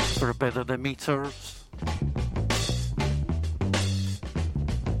 for a bit of the meters.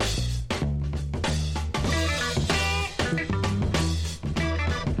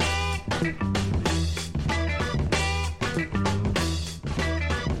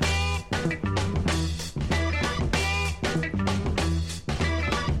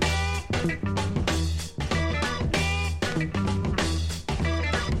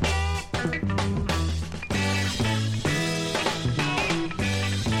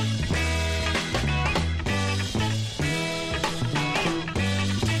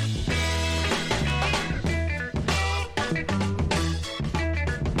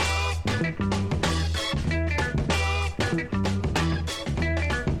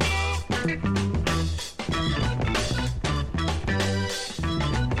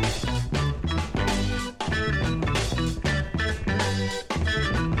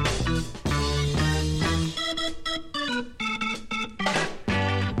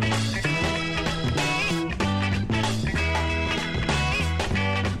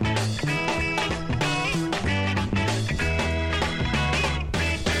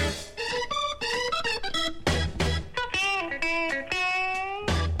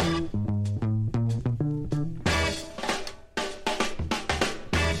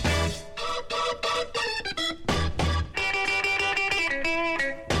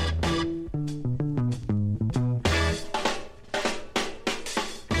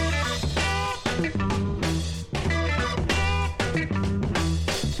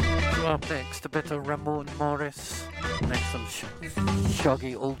 Up next, a bit of Ramon Morris, next some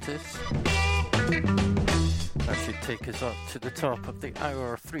Shaggy Otis. That should take us up to the top of the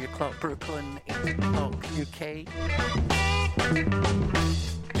hour, 3 o'clock Brooklyn, 8 o'clock UK.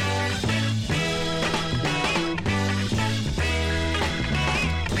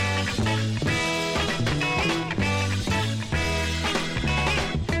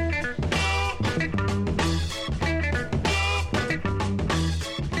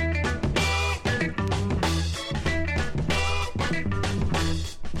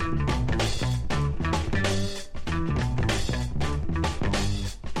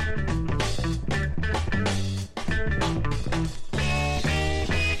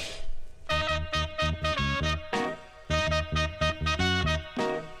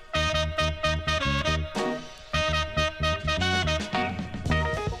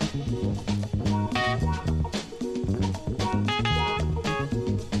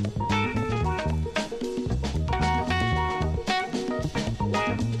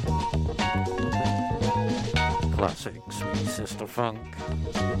 Classic Sweet Sister Funk from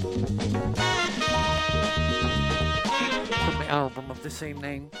the album of the same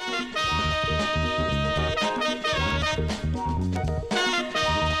name.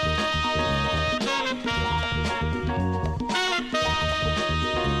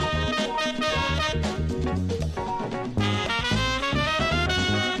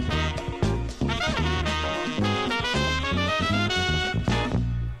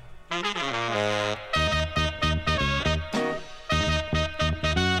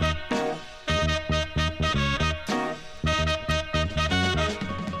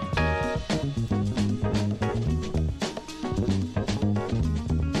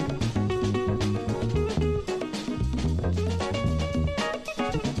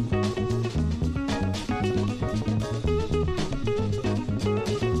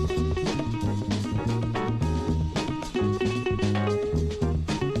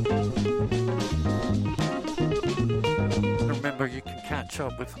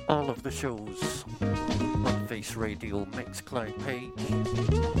 Up with all of the shows on Face Radio Mixcloud page.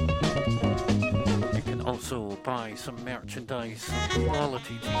 You can also buy some merchandise,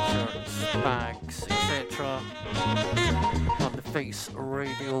 quality t-shirts, bags, etc. on the Face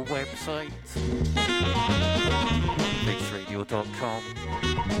Radio website, faceradio.com.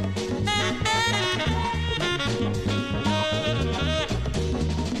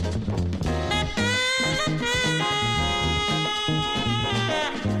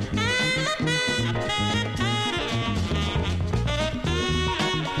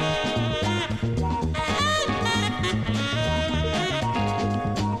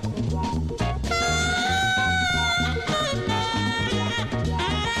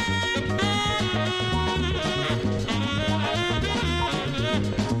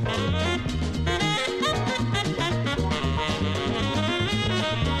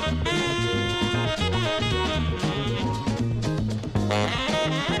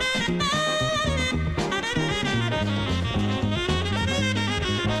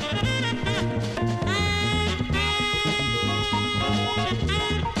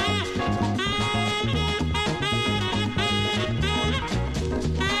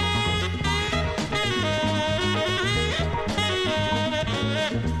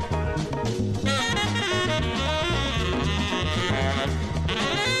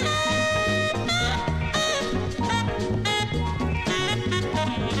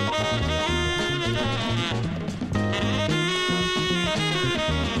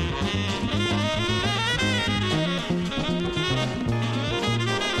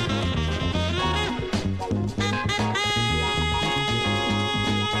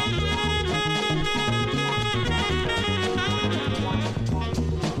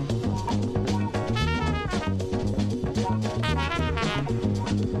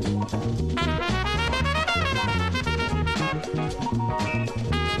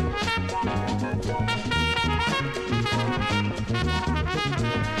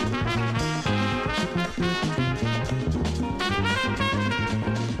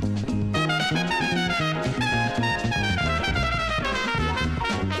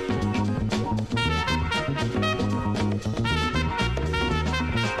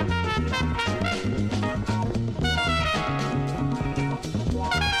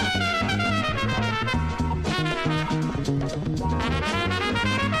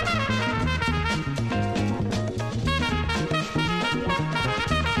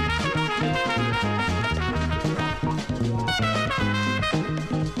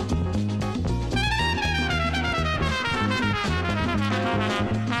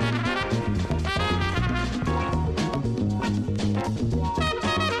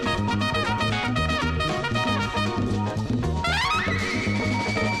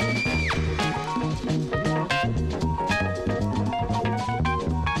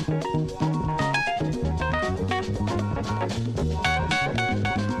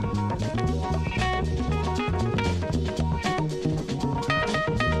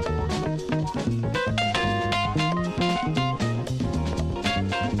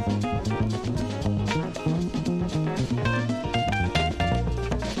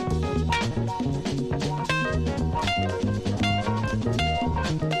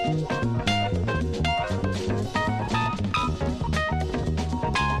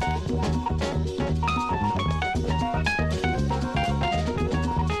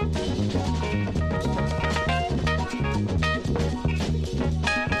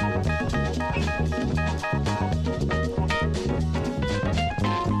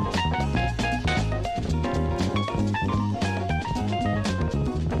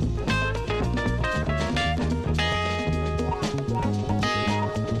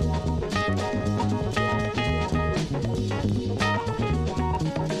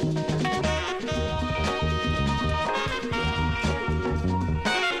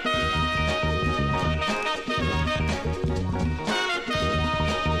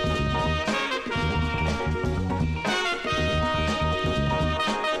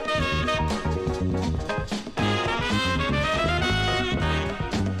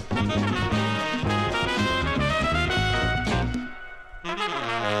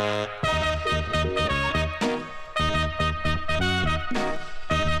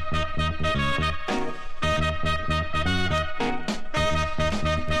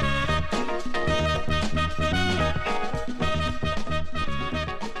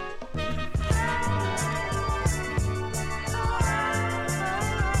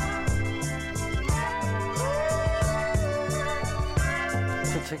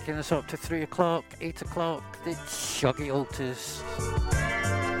 taking us up to 3 o'clock, 8 o'clock. The Shuggy Otis.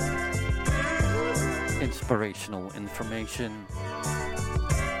 Inspirational information.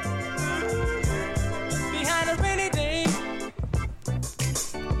 Behind a rainy day,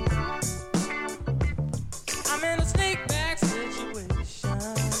 I'm in a snake bag situation.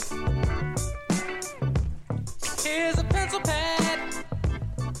 Here's a pencil pad.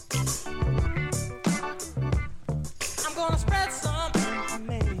 I'm gonna spread some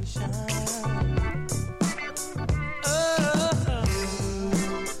information.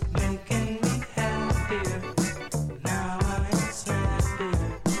 Making me happier. Now I'm happier.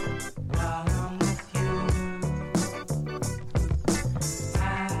 While I'm with you, I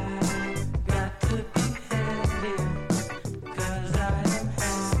got to be happier. 'Cause I am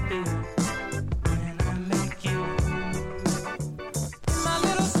happier when I make you my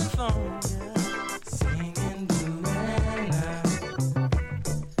little symphonia, singing blue and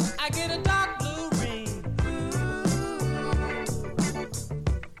I get a dark blue ring.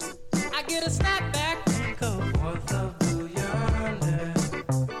 I get a snapback raincoat worth of blue yonder.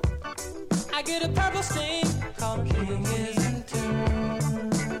 I get a purple stain called King is in tune.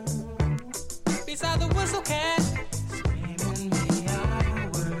 Beside the whistle cat, screaming me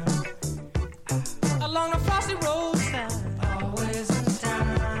hour. Along the frosty roadside, always in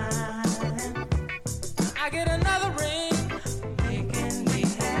time. I get another ring, making me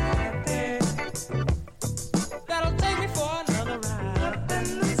happy. That'll take me for another ride up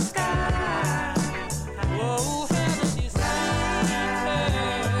in the sky. Whoa, heaven desire.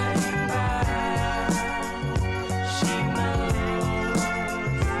 She knows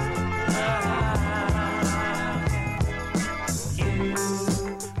you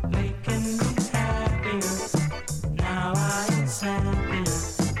making me happier. Now I am happier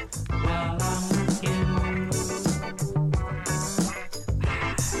while I'm with you.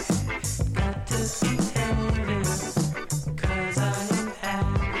 Got to be happier, 'cause I am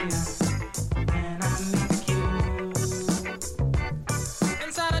happier when I make you.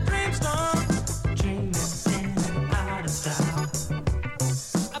 Inside a dream storm, dreaming in out of style.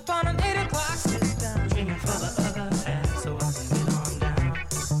 Upon an 8 o'clock sit down, dreaming for the other half so I can get on down.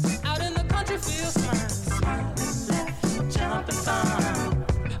 Out in the country field, smiling left, jumping fine.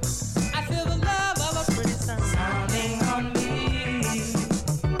 I feel the love of a pretty sun sounding on me.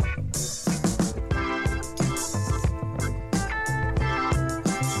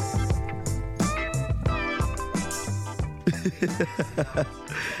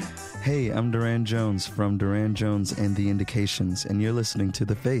 Hey, I'm Duran Jones from Duran Jones and the Indications, and you're listening to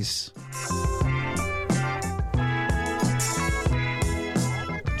The Face.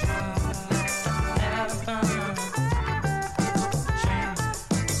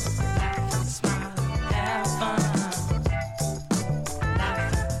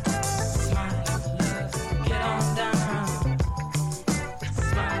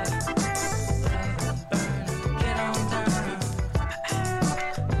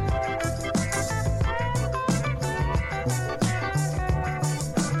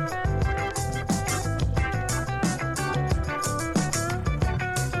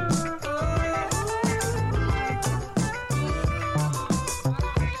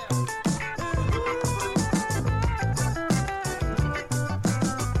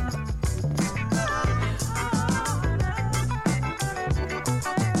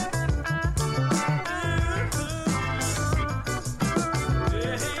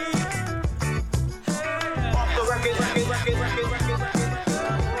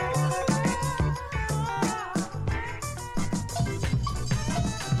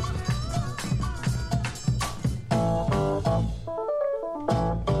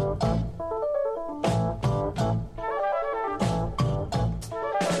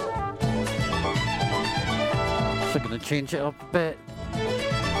 So I'm going to change it up a bit.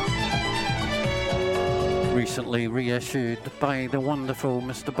 Recently reissued by the wonderful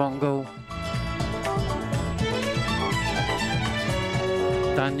Mr. Bongo.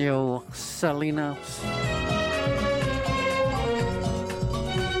 Daniel Salinas.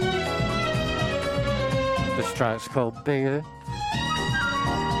 This track's called Bear.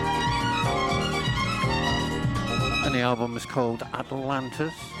 And the album is called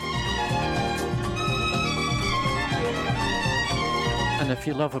Atlantis. And if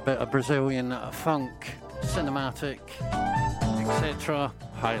you love a bit of Brazilian funk, cinematic, etc.,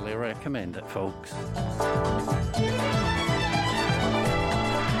 highly recommend it, folks.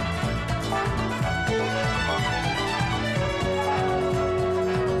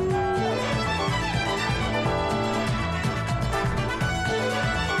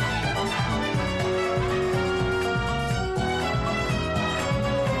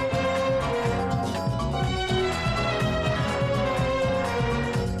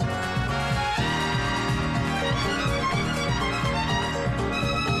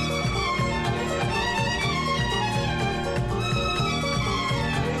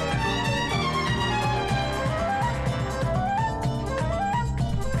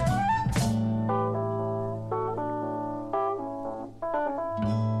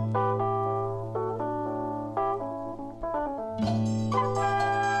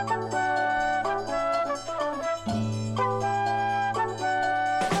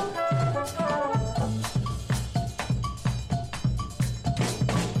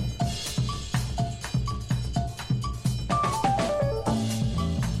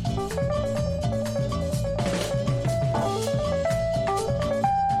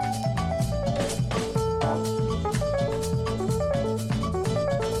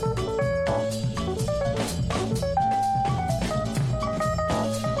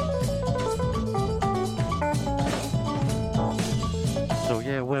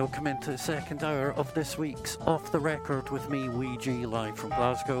 into the second hour of this week's Off the Record with me, weeG, live from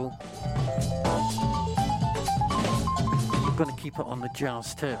Glasgow. We're going to keep it on the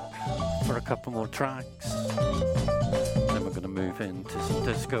jazz tip for a couple more tracks. Then we're going to move into some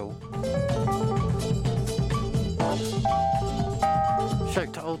disco.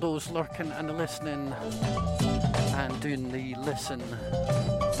 Shout to all those lurking and listening and doing the listen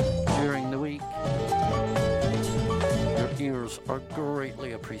during the week. Your ears are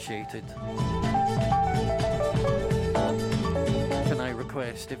greatly appreciated. Can I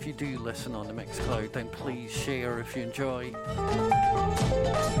request, if you do listen on the Mixcloud, then please share if you enjoy.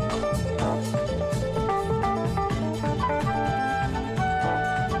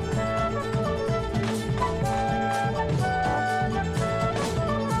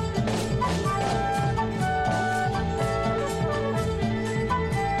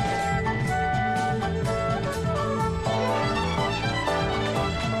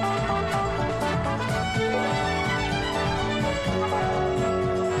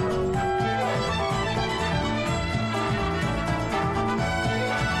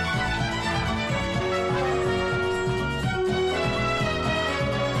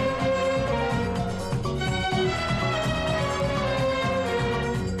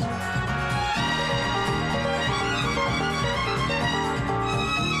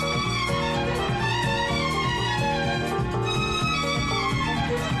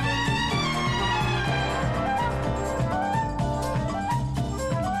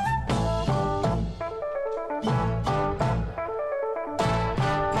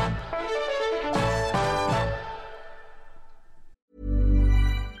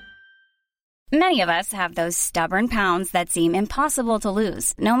 Many of us have those stubborn pounds that seem impossible to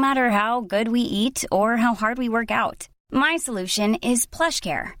lose, no matter how good we eat or how hard we work out. My solution is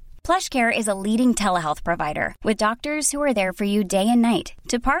PlushCare. PlushCare is a leading telehealth provider with doctors who are there for you day and night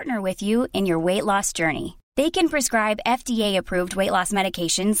to partner with you in your weight loss journey. They can prescribe FDA-approved weight loss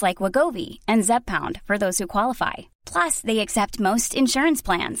medications like Wegovy and Zepbound for those who qualify. Plus, they accept most insurance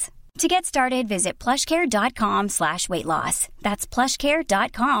plans. To get started, visit plushcare.com/weightloss. That's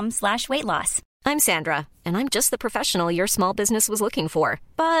plushcare.com/weightloss. I'm Sandra, and I'm just the professional your small business was looking for.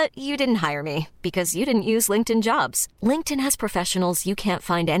 But you didn't hire me because you didn't use LinkedIn Jobs. LinkedIn has professionals you can't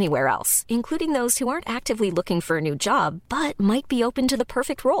find anywhere else, including those who aren't actively looking for a new job, but might be open to the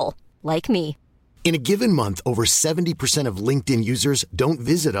perfect role, like me. In a given month, over 70% of LinkedIn users don't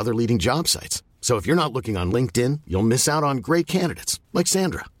visit other leading job sites. So if you're not looking on LinkedIn, you'll miss out on great candidates, like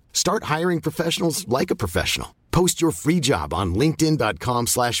Sandra. Start hiring professionals like a professional. Post your free job on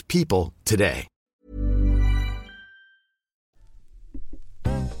linkedin.com/people today.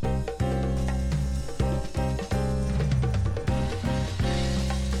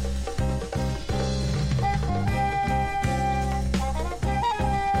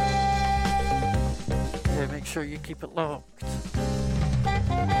 Yeah, make sure you keep it locked.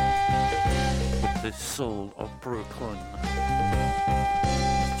 The soul of Brooklyn.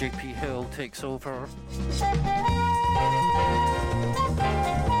 JP Hill takes over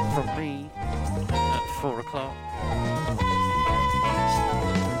from me at 4 o'clock.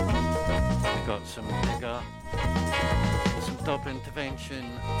 We got some Digger, some dub intervention,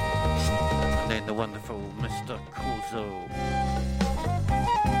 and then the wonderful Mr. Kozo.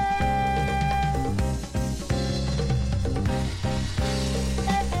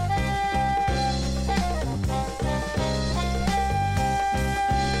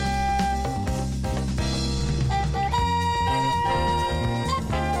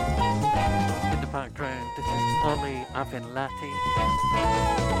 Background, this is Ollie Avinlati.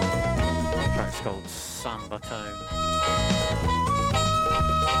 The track's called Samba Town.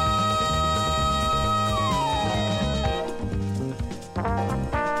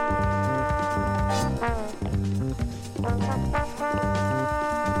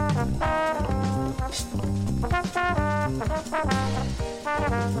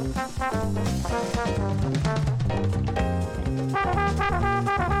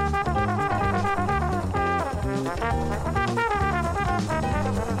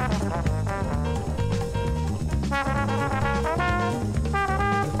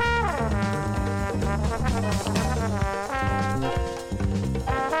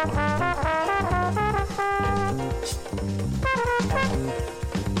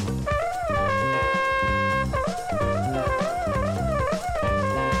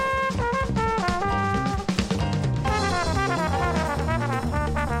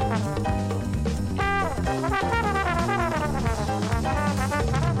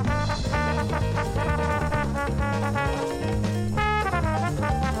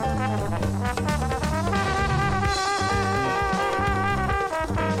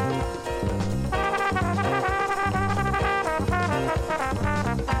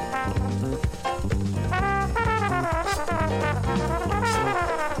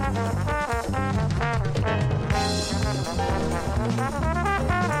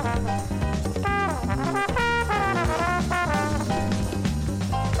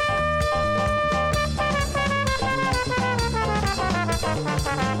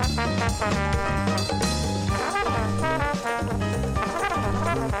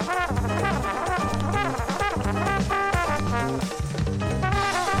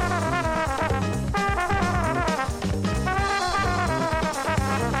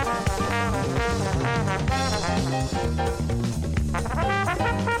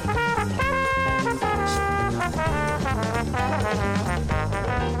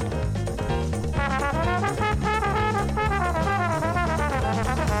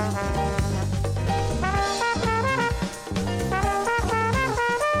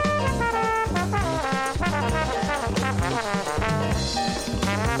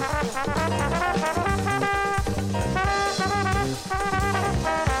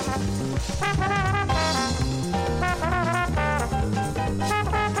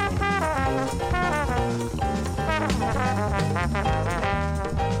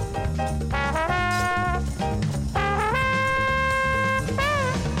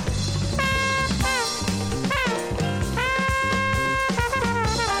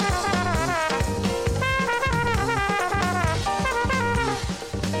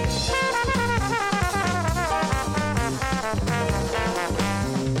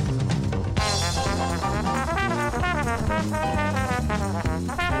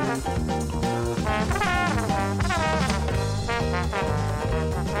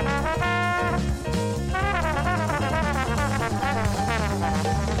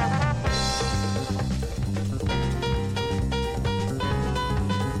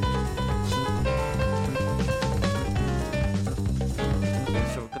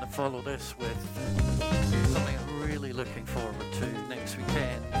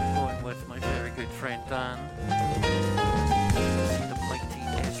 friend Dan. The mighty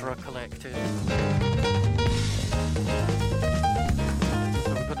Ezra Collective. So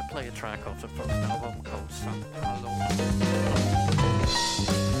we're going to play a track off the first album called San Paulo.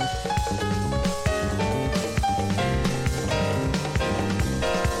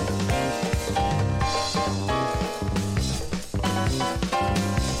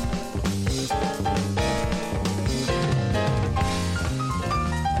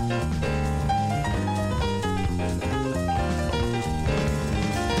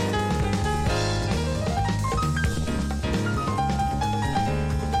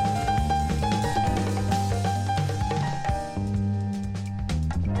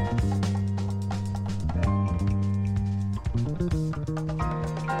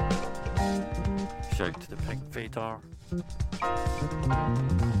 Shout to the Pink Vader.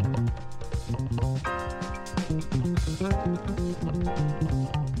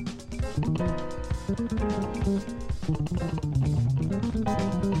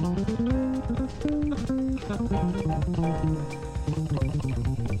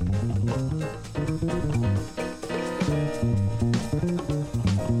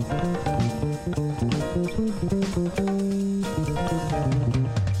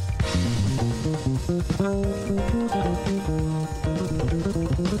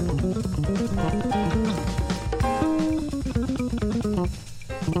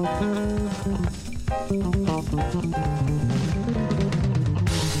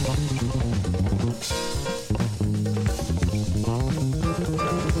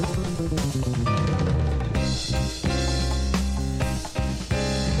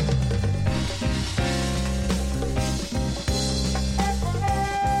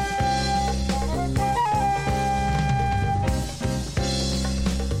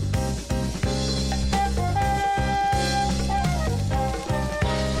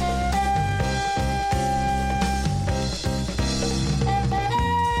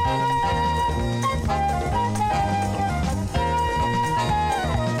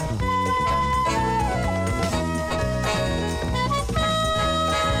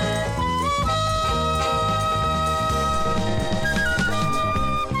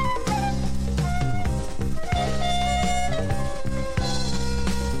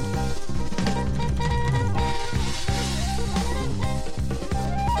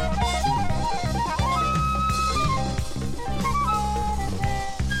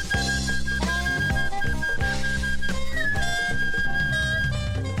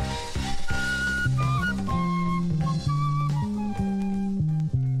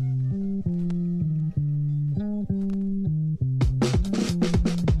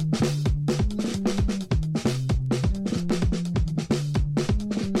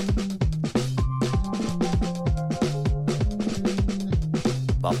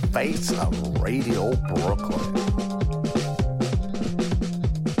 Face of Radio Brooklyn.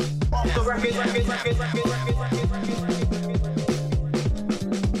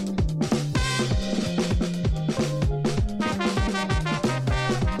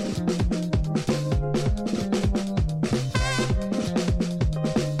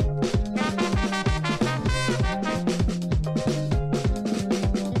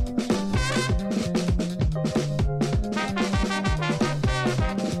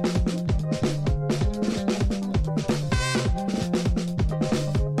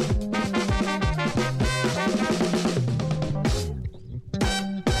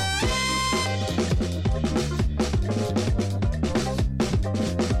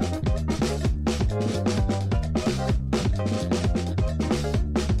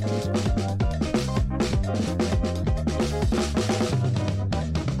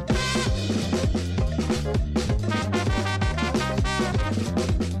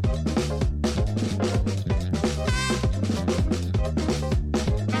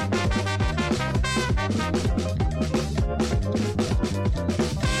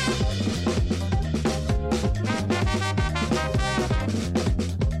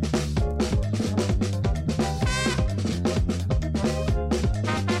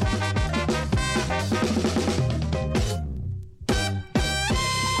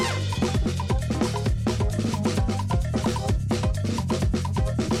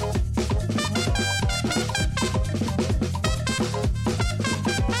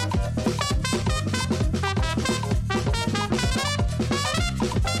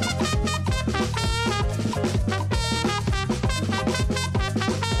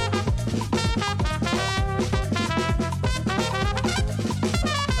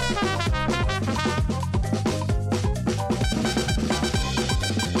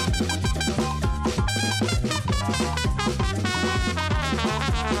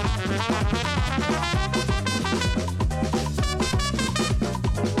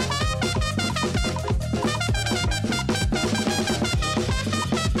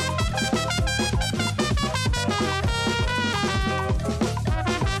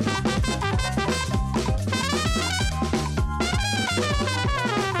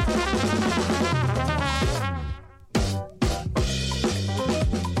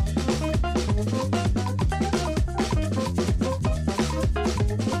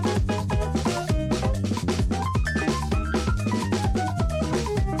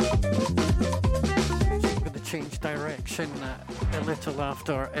 starting a little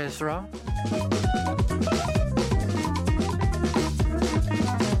after Ezra.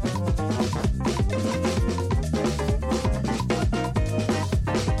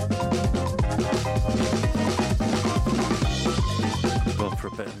 Going for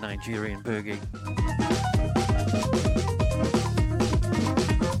a bit of Nigerian boogie.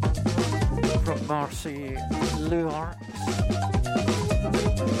 From Marcy Luart.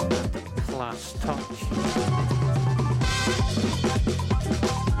 Class Touch.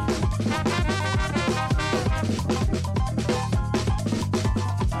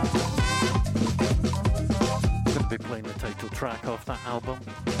 Gonna be playing the title track off that album,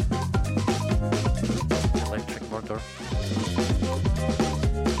 Electric Murder.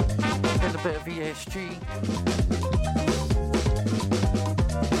 And a bit of ESG.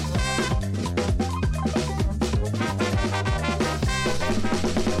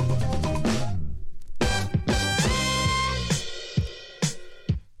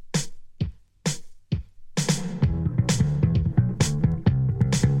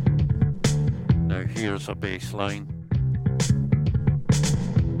 Here's a bass line.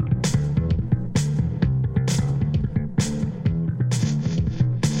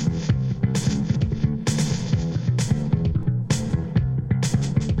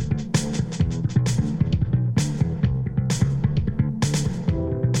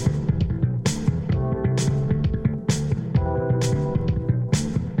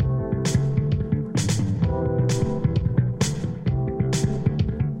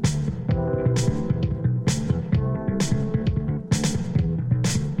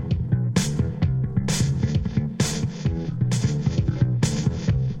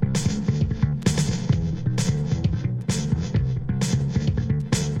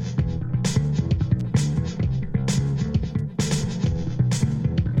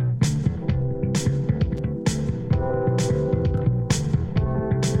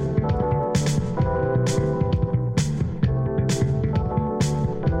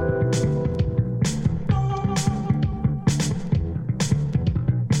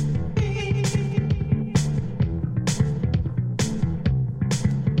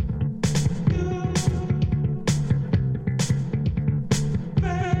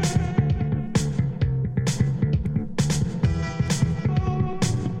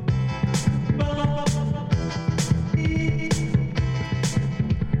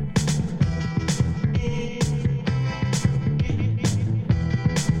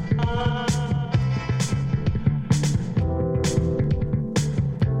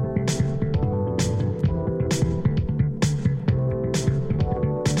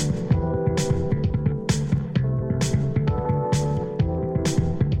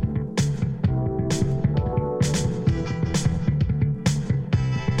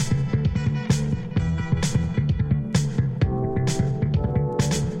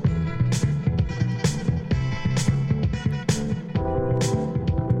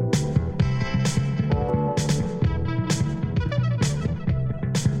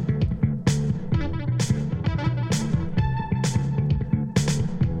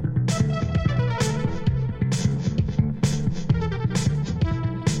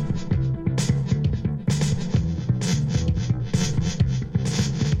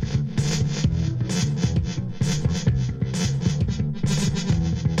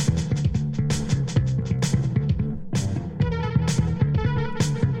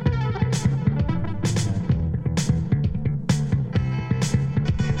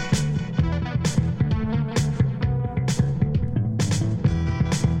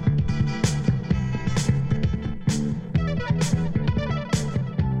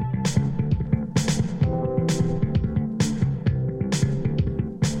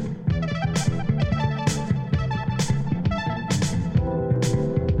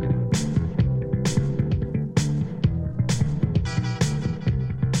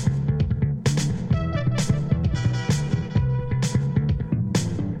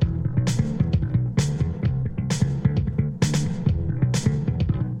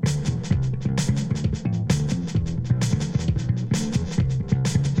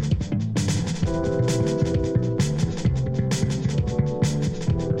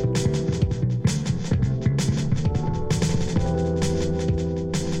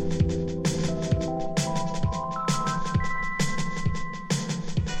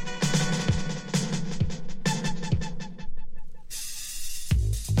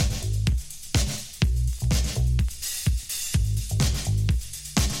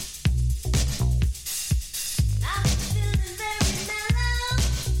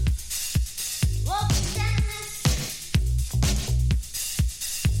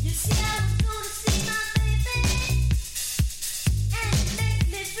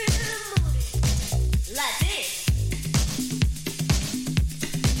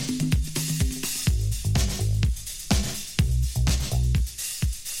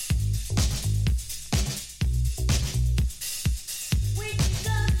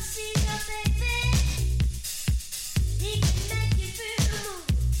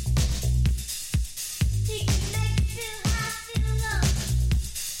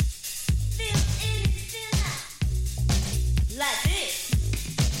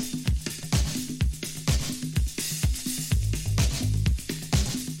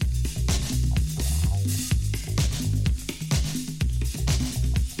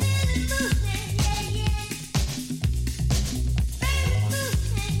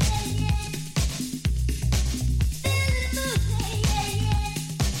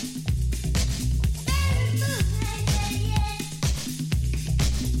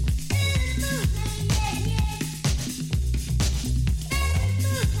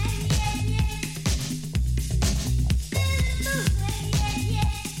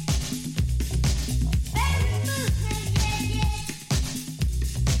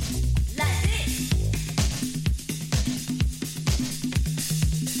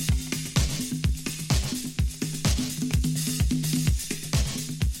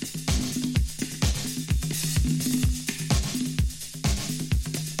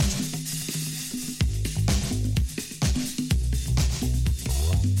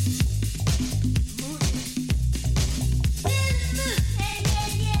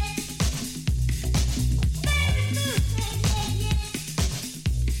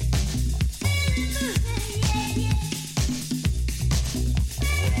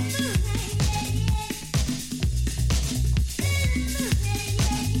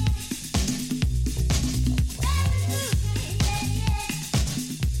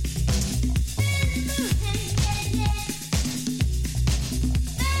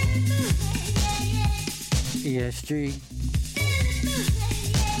 weeG.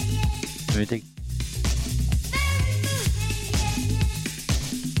 Ready?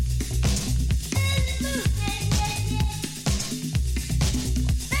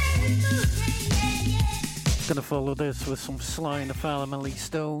 Gonna follow this with some Sly and the Family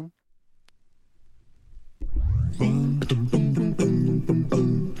Stone.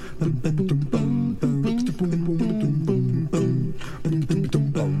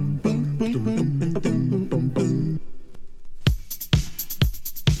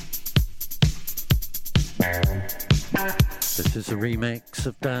 This is a remix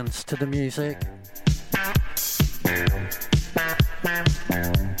of Dance to the Music.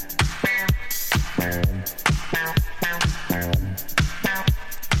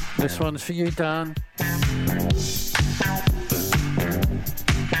 This one's for you, Dan.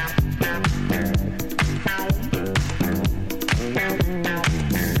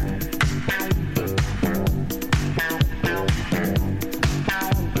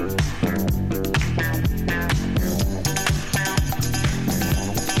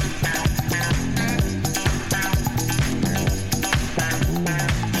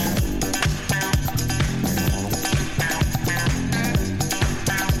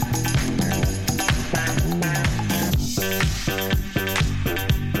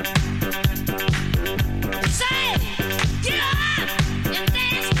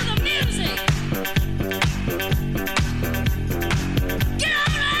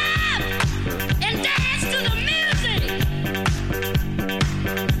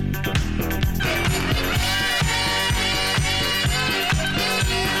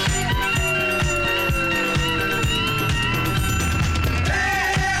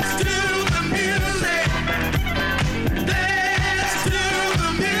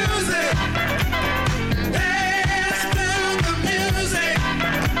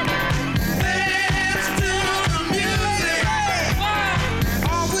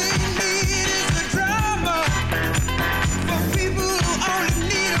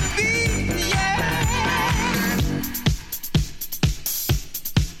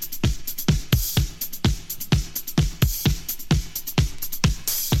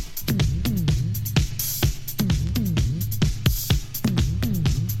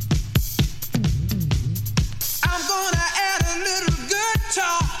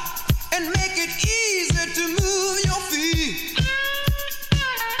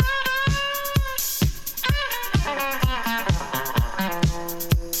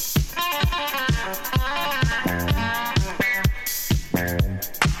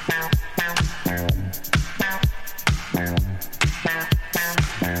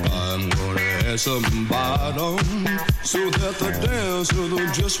 Some bottom so that the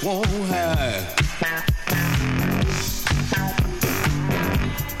dancer just won't hide.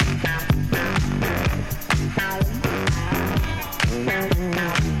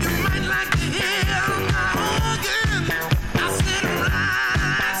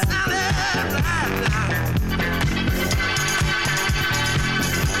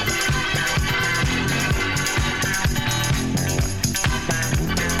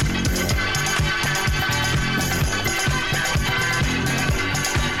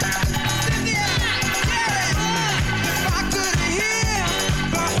 Yeah!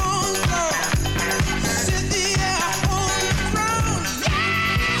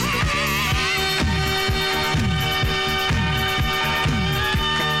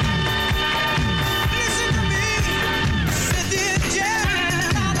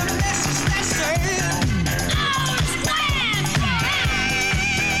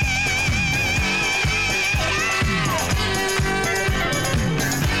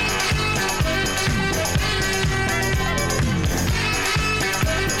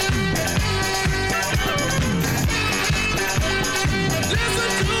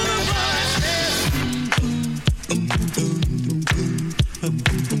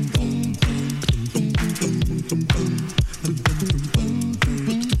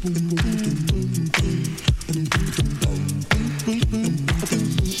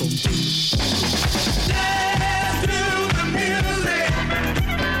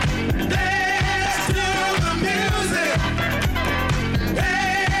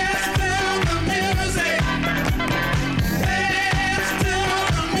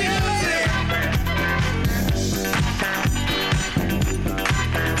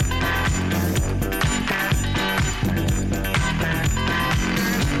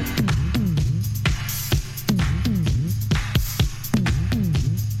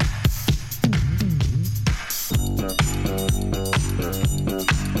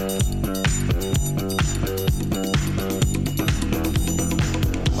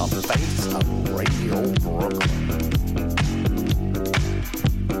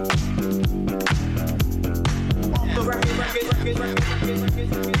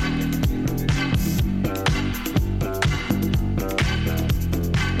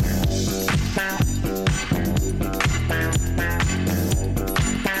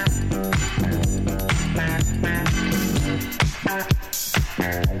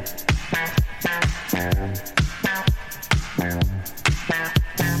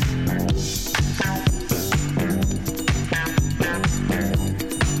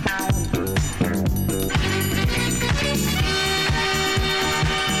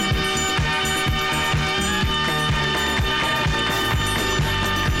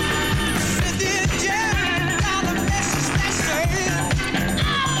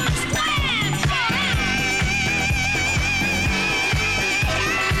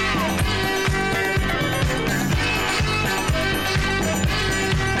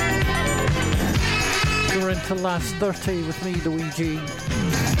 last 30 with me, the weeG.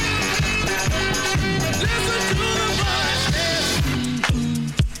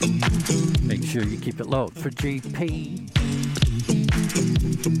 Make sure you keep it locked for JP,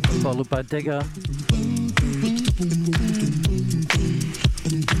 followed by Digger.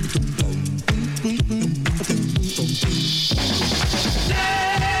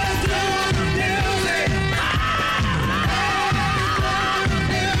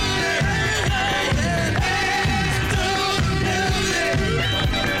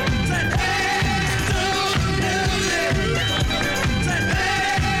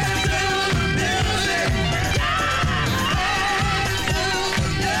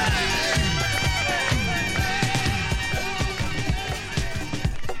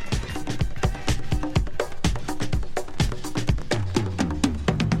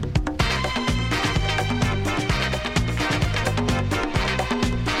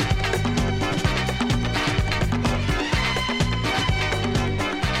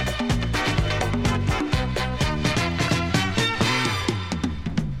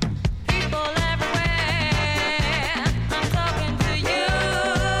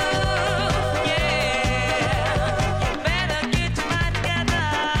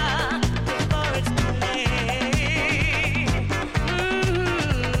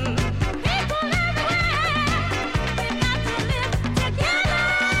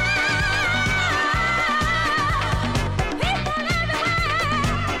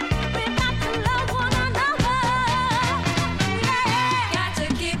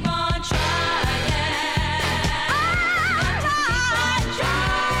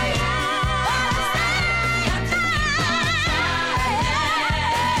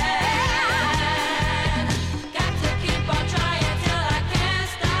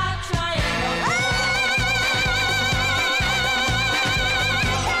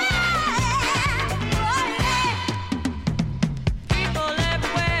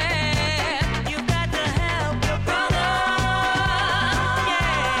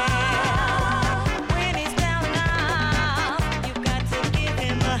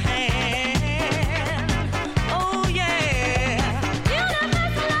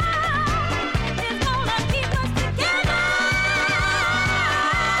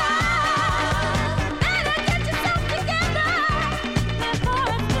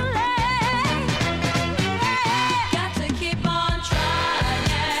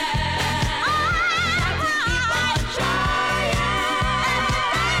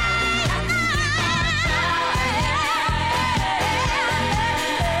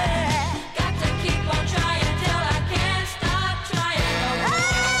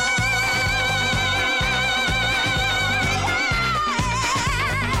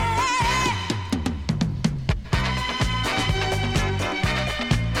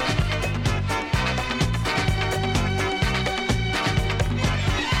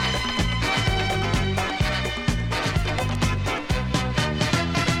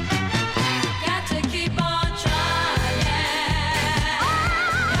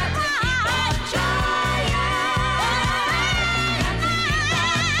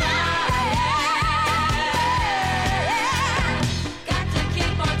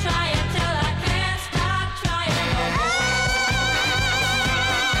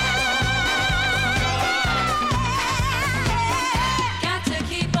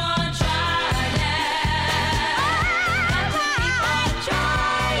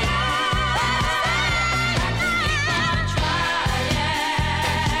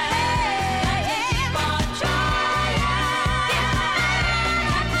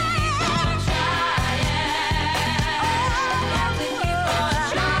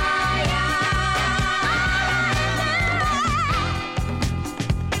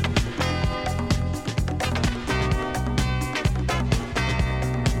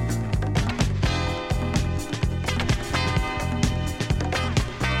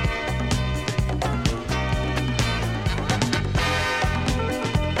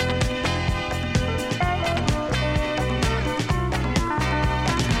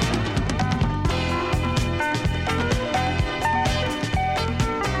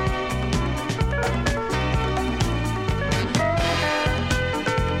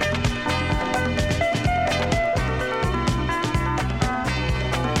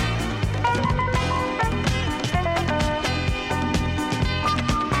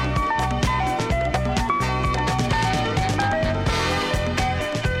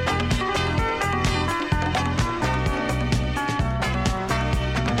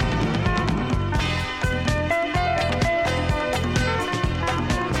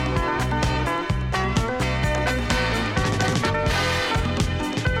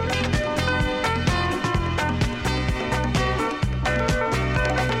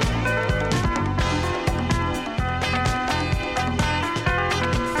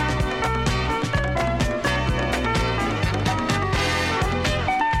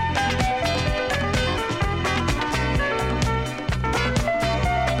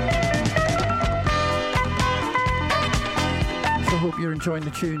 you're enjoying the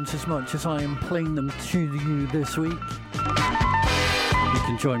tunes as much as I am playing them to you this week. You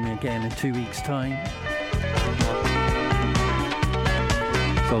can join me again in 2 weeks' time.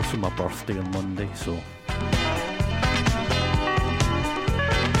 It's also my birthday on Monday, so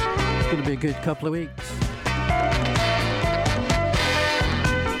it's going to be a good couple of weeks.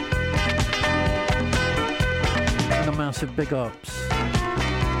 And a massive big ups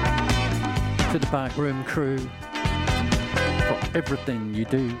to the backroom crew for everything you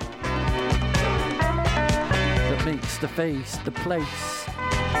do that makes the face, the place,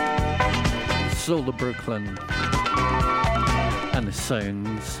 the soul of Brooklyn, and the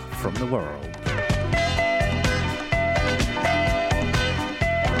sounds from the world.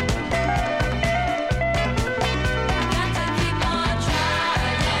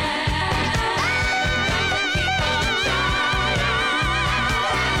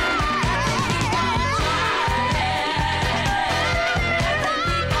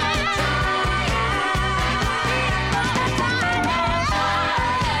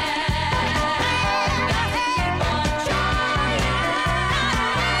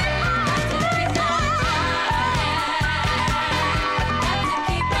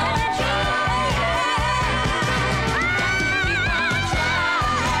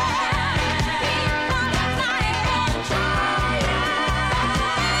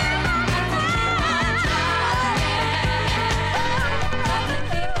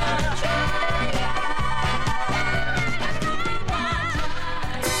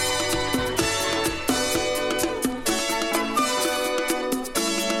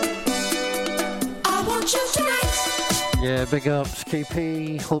 Yeah, big ups,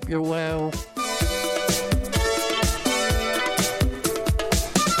 KP. Hope you're well.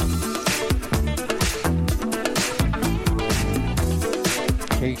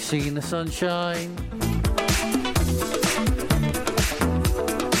 KC in the sunshine.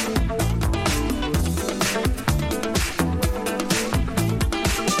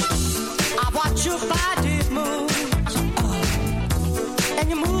 I watch your body move, and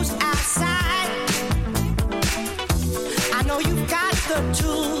you move outside. I know you've got the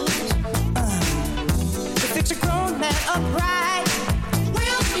tools to fix a grown man upright.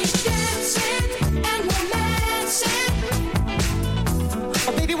 We'll be dancing and romancing.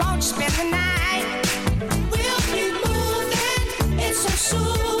 Oh, baby, won't you spend the night? We'll be moving, it's so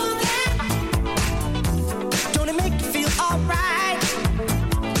soothing. Don't it make you feel alright?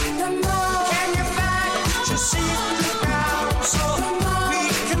 Come on, can you find your secret now? So we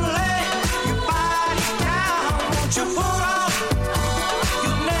can let your body down. Won't you put on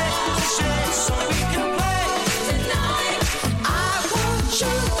your necklace so we can play tonight? I want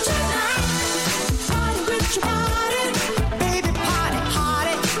you tonight. Party with your body, baby, party,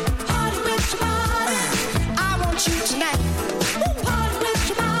 party, party with your body. I want you tonight. Party with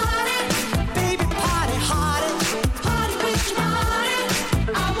your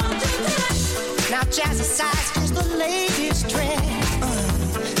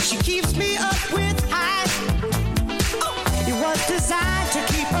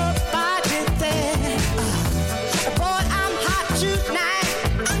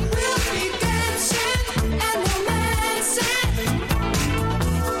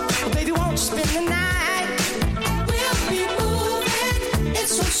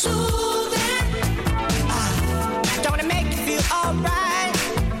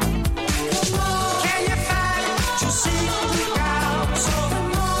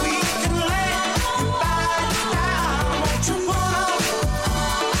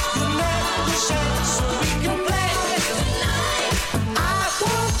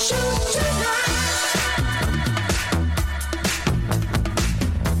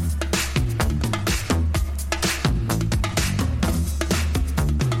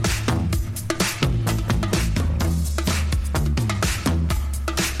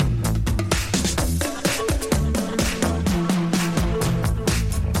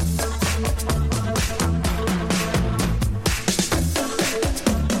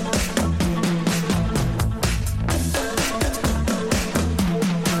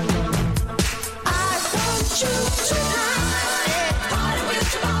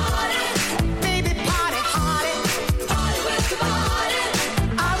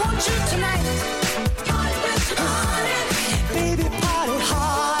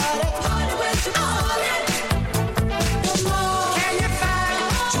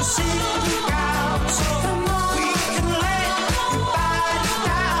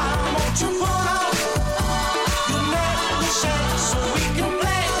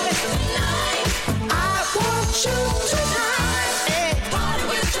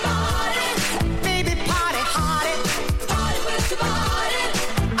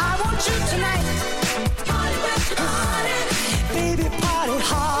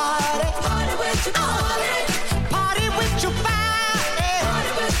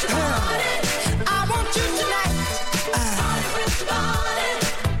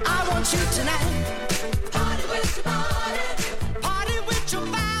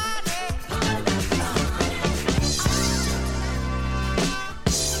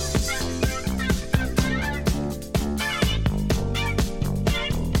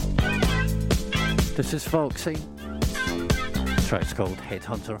This is Foxy. The track's called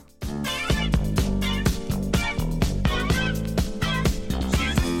Headhunter.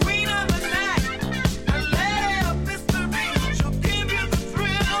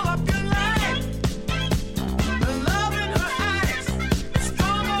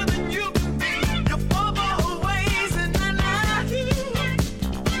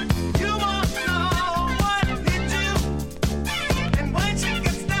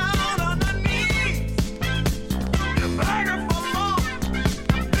 Bigger for more.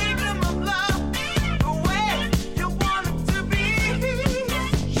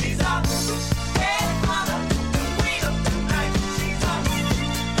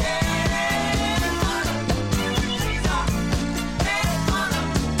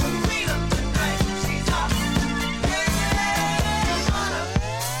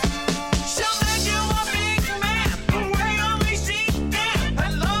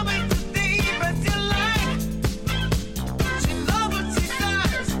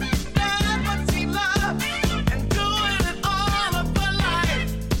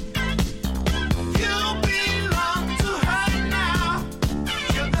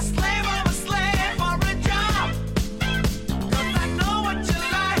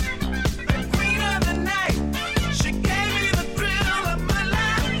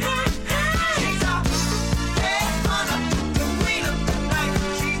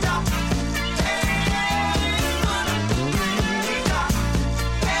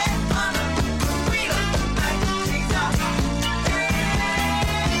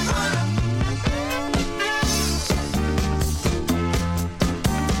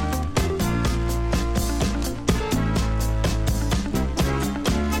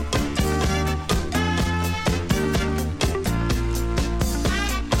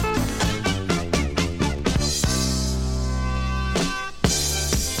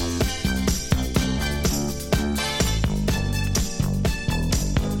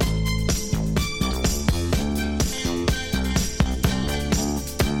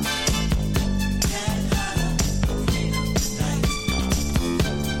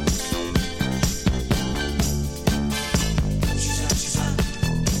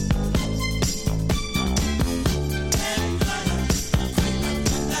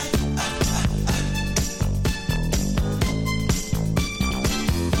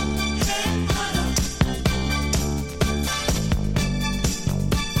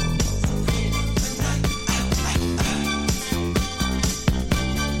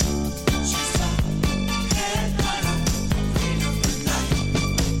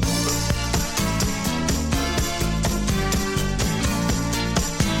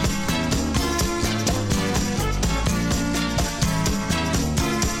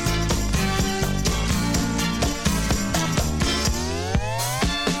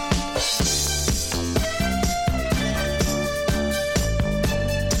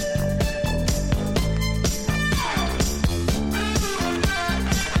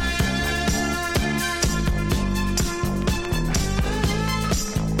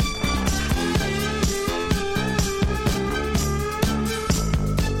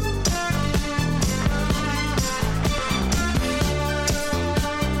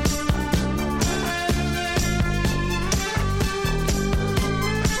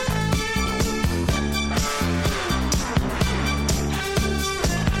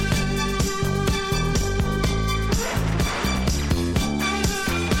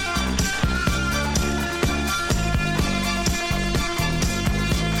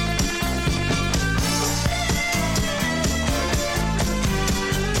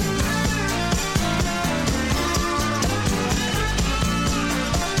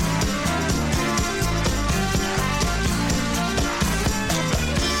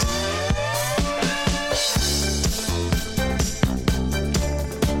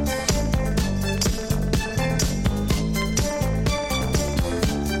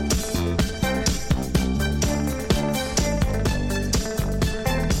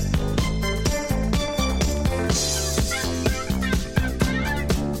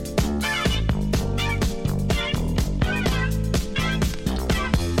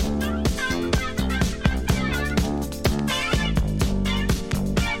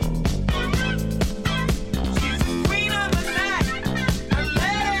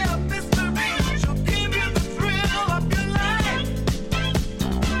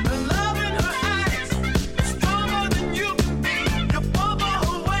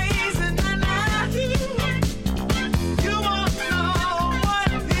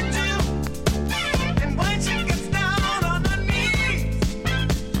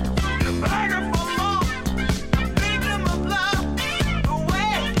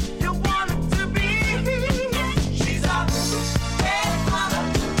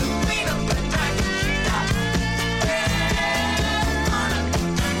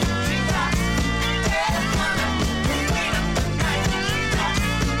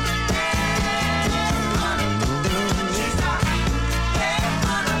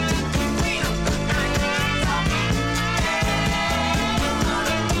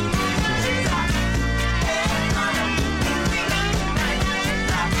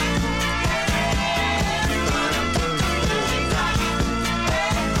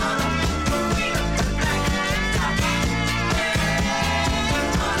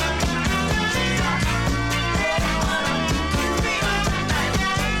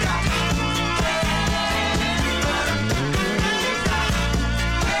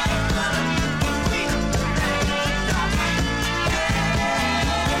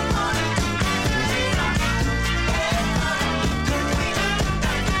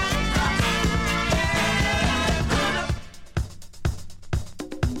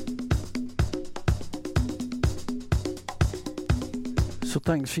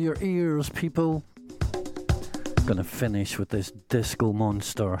 Thanks for your ears, people. Gonna finish with this disco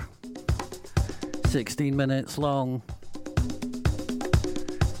monster. 16 minutes long,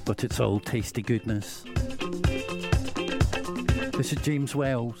 but it's all tasty goodness. This is James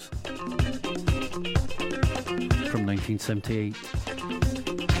Wells from 1978.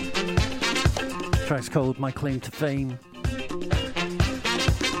 The track's called My Claim to Fame.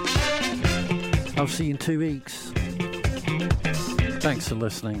 I'll see you in 2 weeks. Thanks for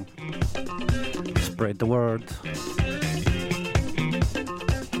listening. Spread the word.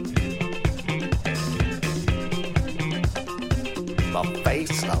 The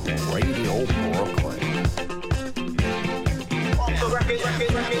face of Radio Brooklyn. Off the record.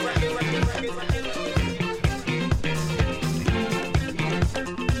 My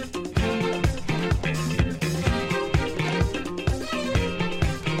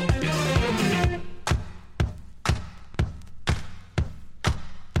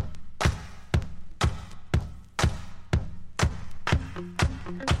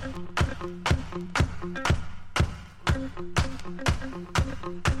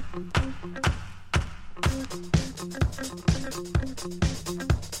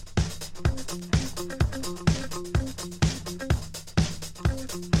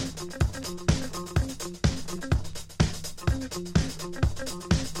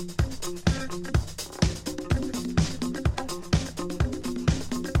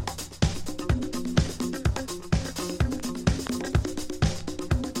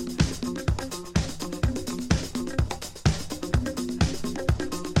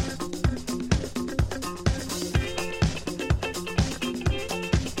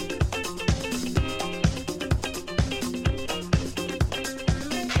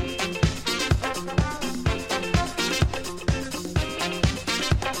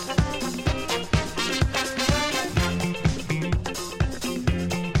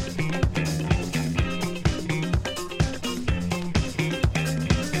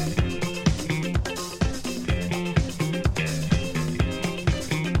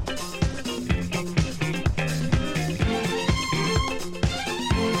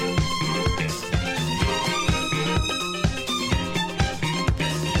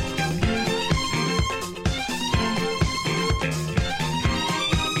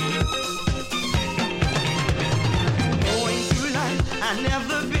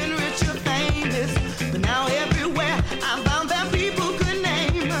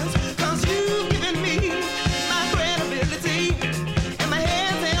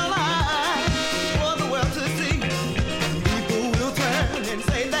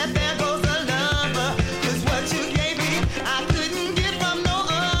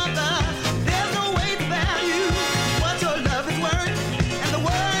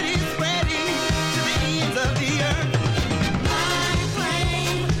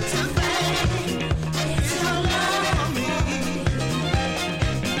claim to fame is your love.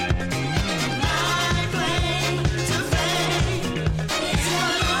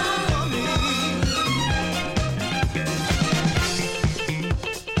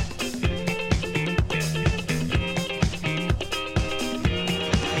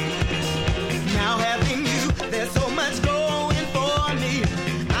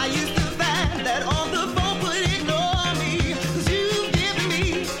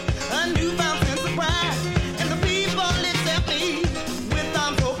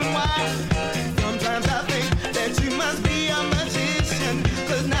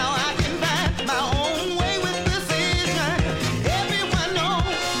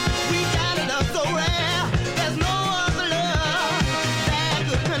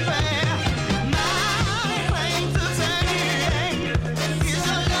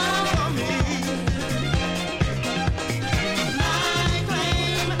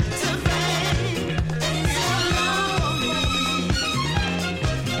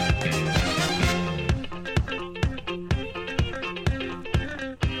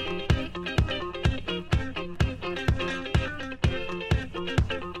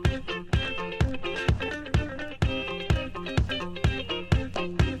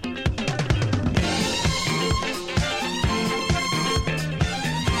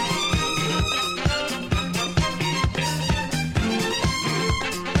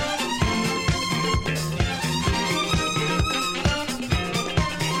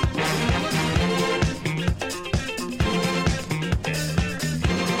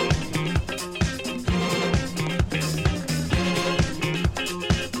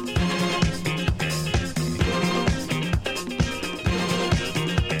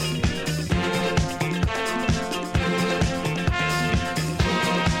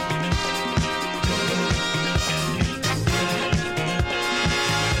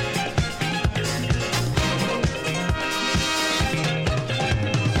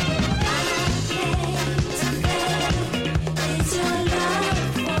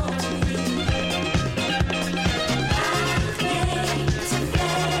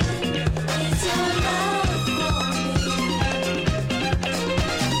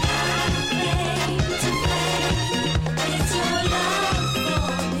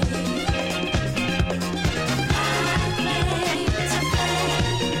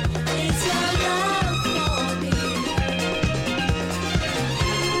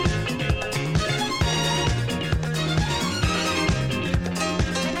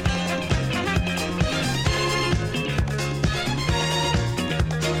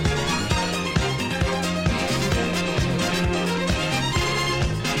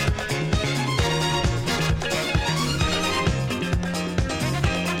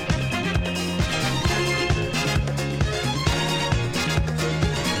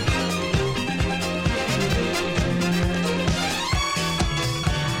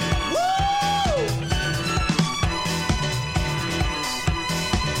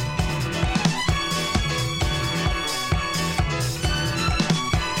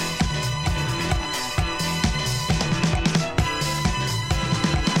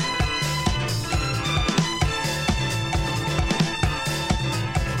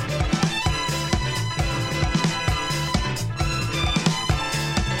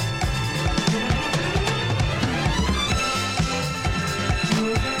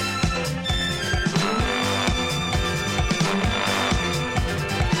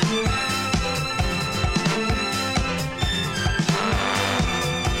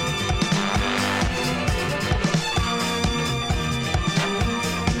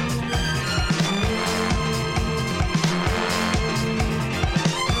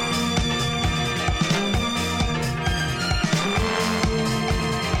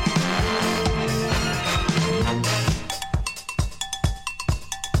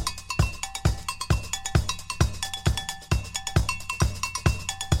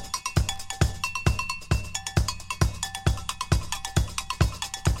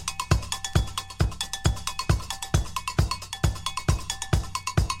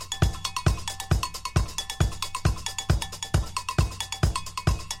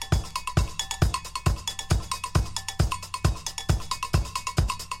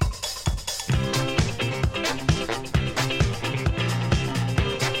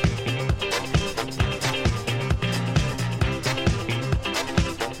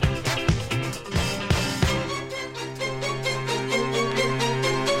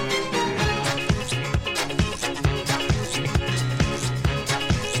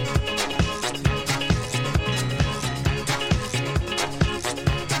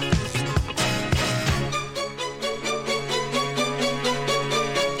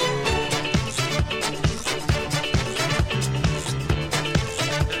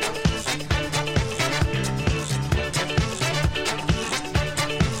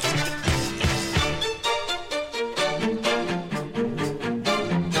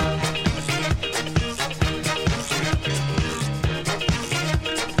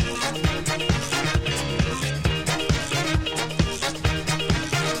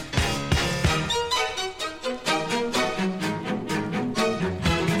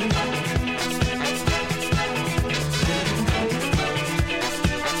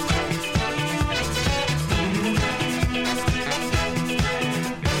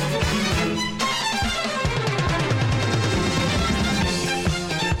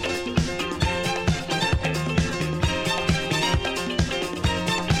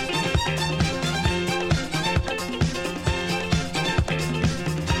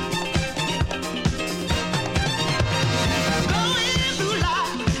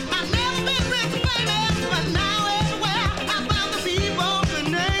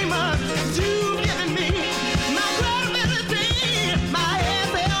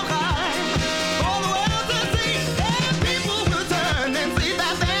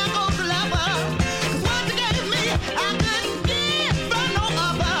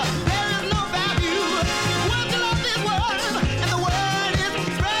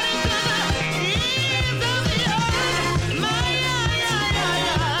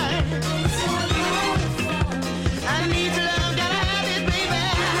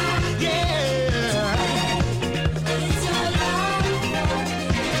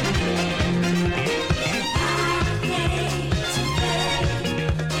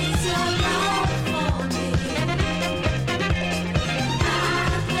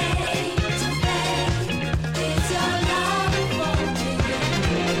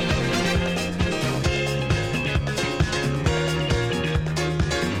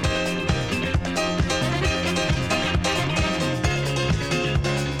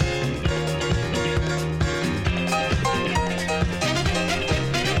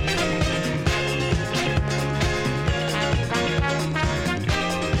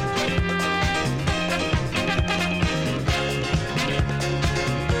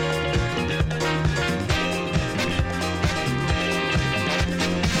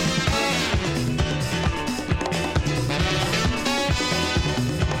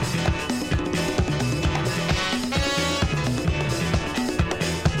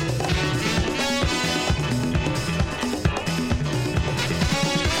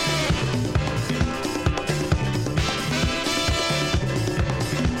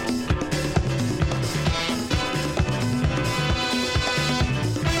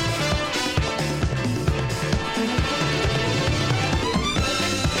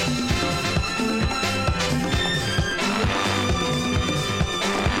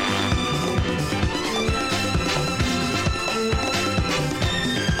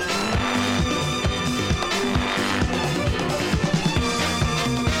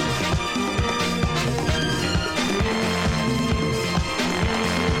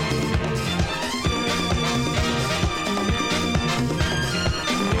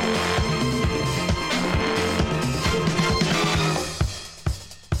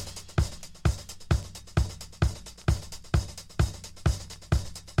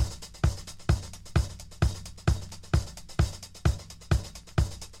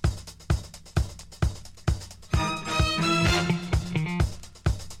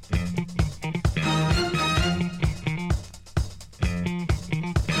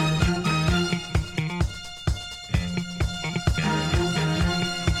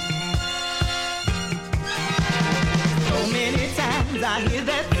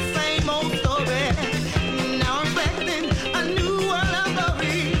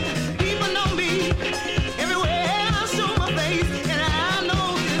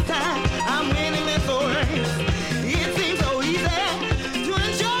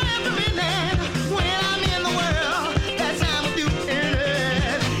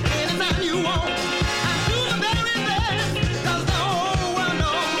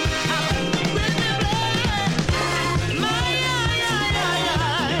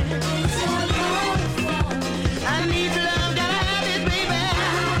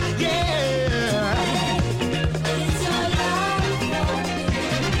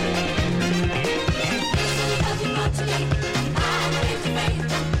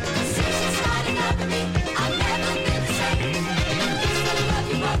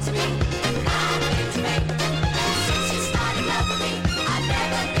 brought to me, my claim to fame. Since you started loving me, I've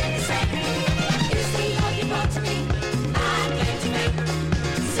never been the same. It's the love you brought to me, my claim to fame.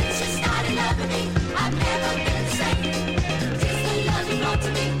 Since you started loving me, I've never been the same. It's the love you brought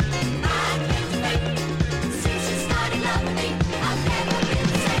to me, my claim to fame. Since you started loving me, I've never been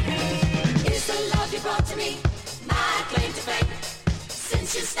the same. It's the love you brought to me, my claim to fame.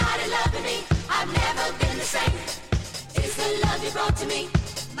 Since you started loving me, I've never been the same. It's the love you brought to me,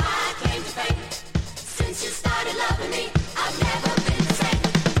 my claim to fame. Since you started loving me, I've never been the same.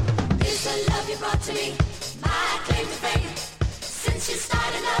 It's the love you brought to me, my claim to fame. Since you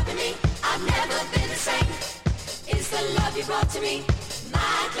started loving me, I've never been the same. It's the love you brought to me,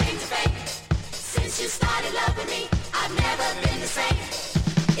 my claim to fame. Since you started loving me, I've never been the same.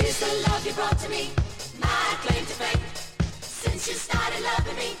 It's the love you brought to me, my claim to fame. Since you started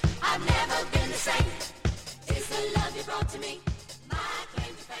loving me, I've never been the same. It's the love you brought to me, my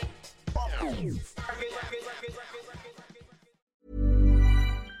claim to fame.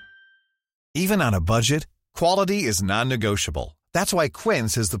 Even on a budget, quality is non-negotiable. That's why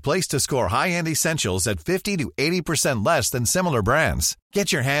Quince is the place to score high-end essentials at 50 to 80% less than similar brands.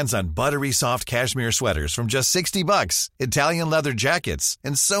 Get your hands on buttery soft cashmere sweaters from just $60, Italian leather jackets,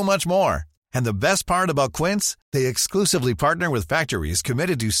 and so much more. And the best part about Quince, they exclusively partner with factories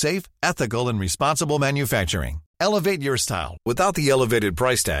committed to safe, ethical, and responsible manufacturing. Elevate your style without the elevated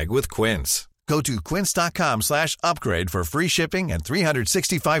price tag with Quince. Go to quince.com/upgrade for free shipping and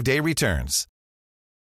 365-day returns.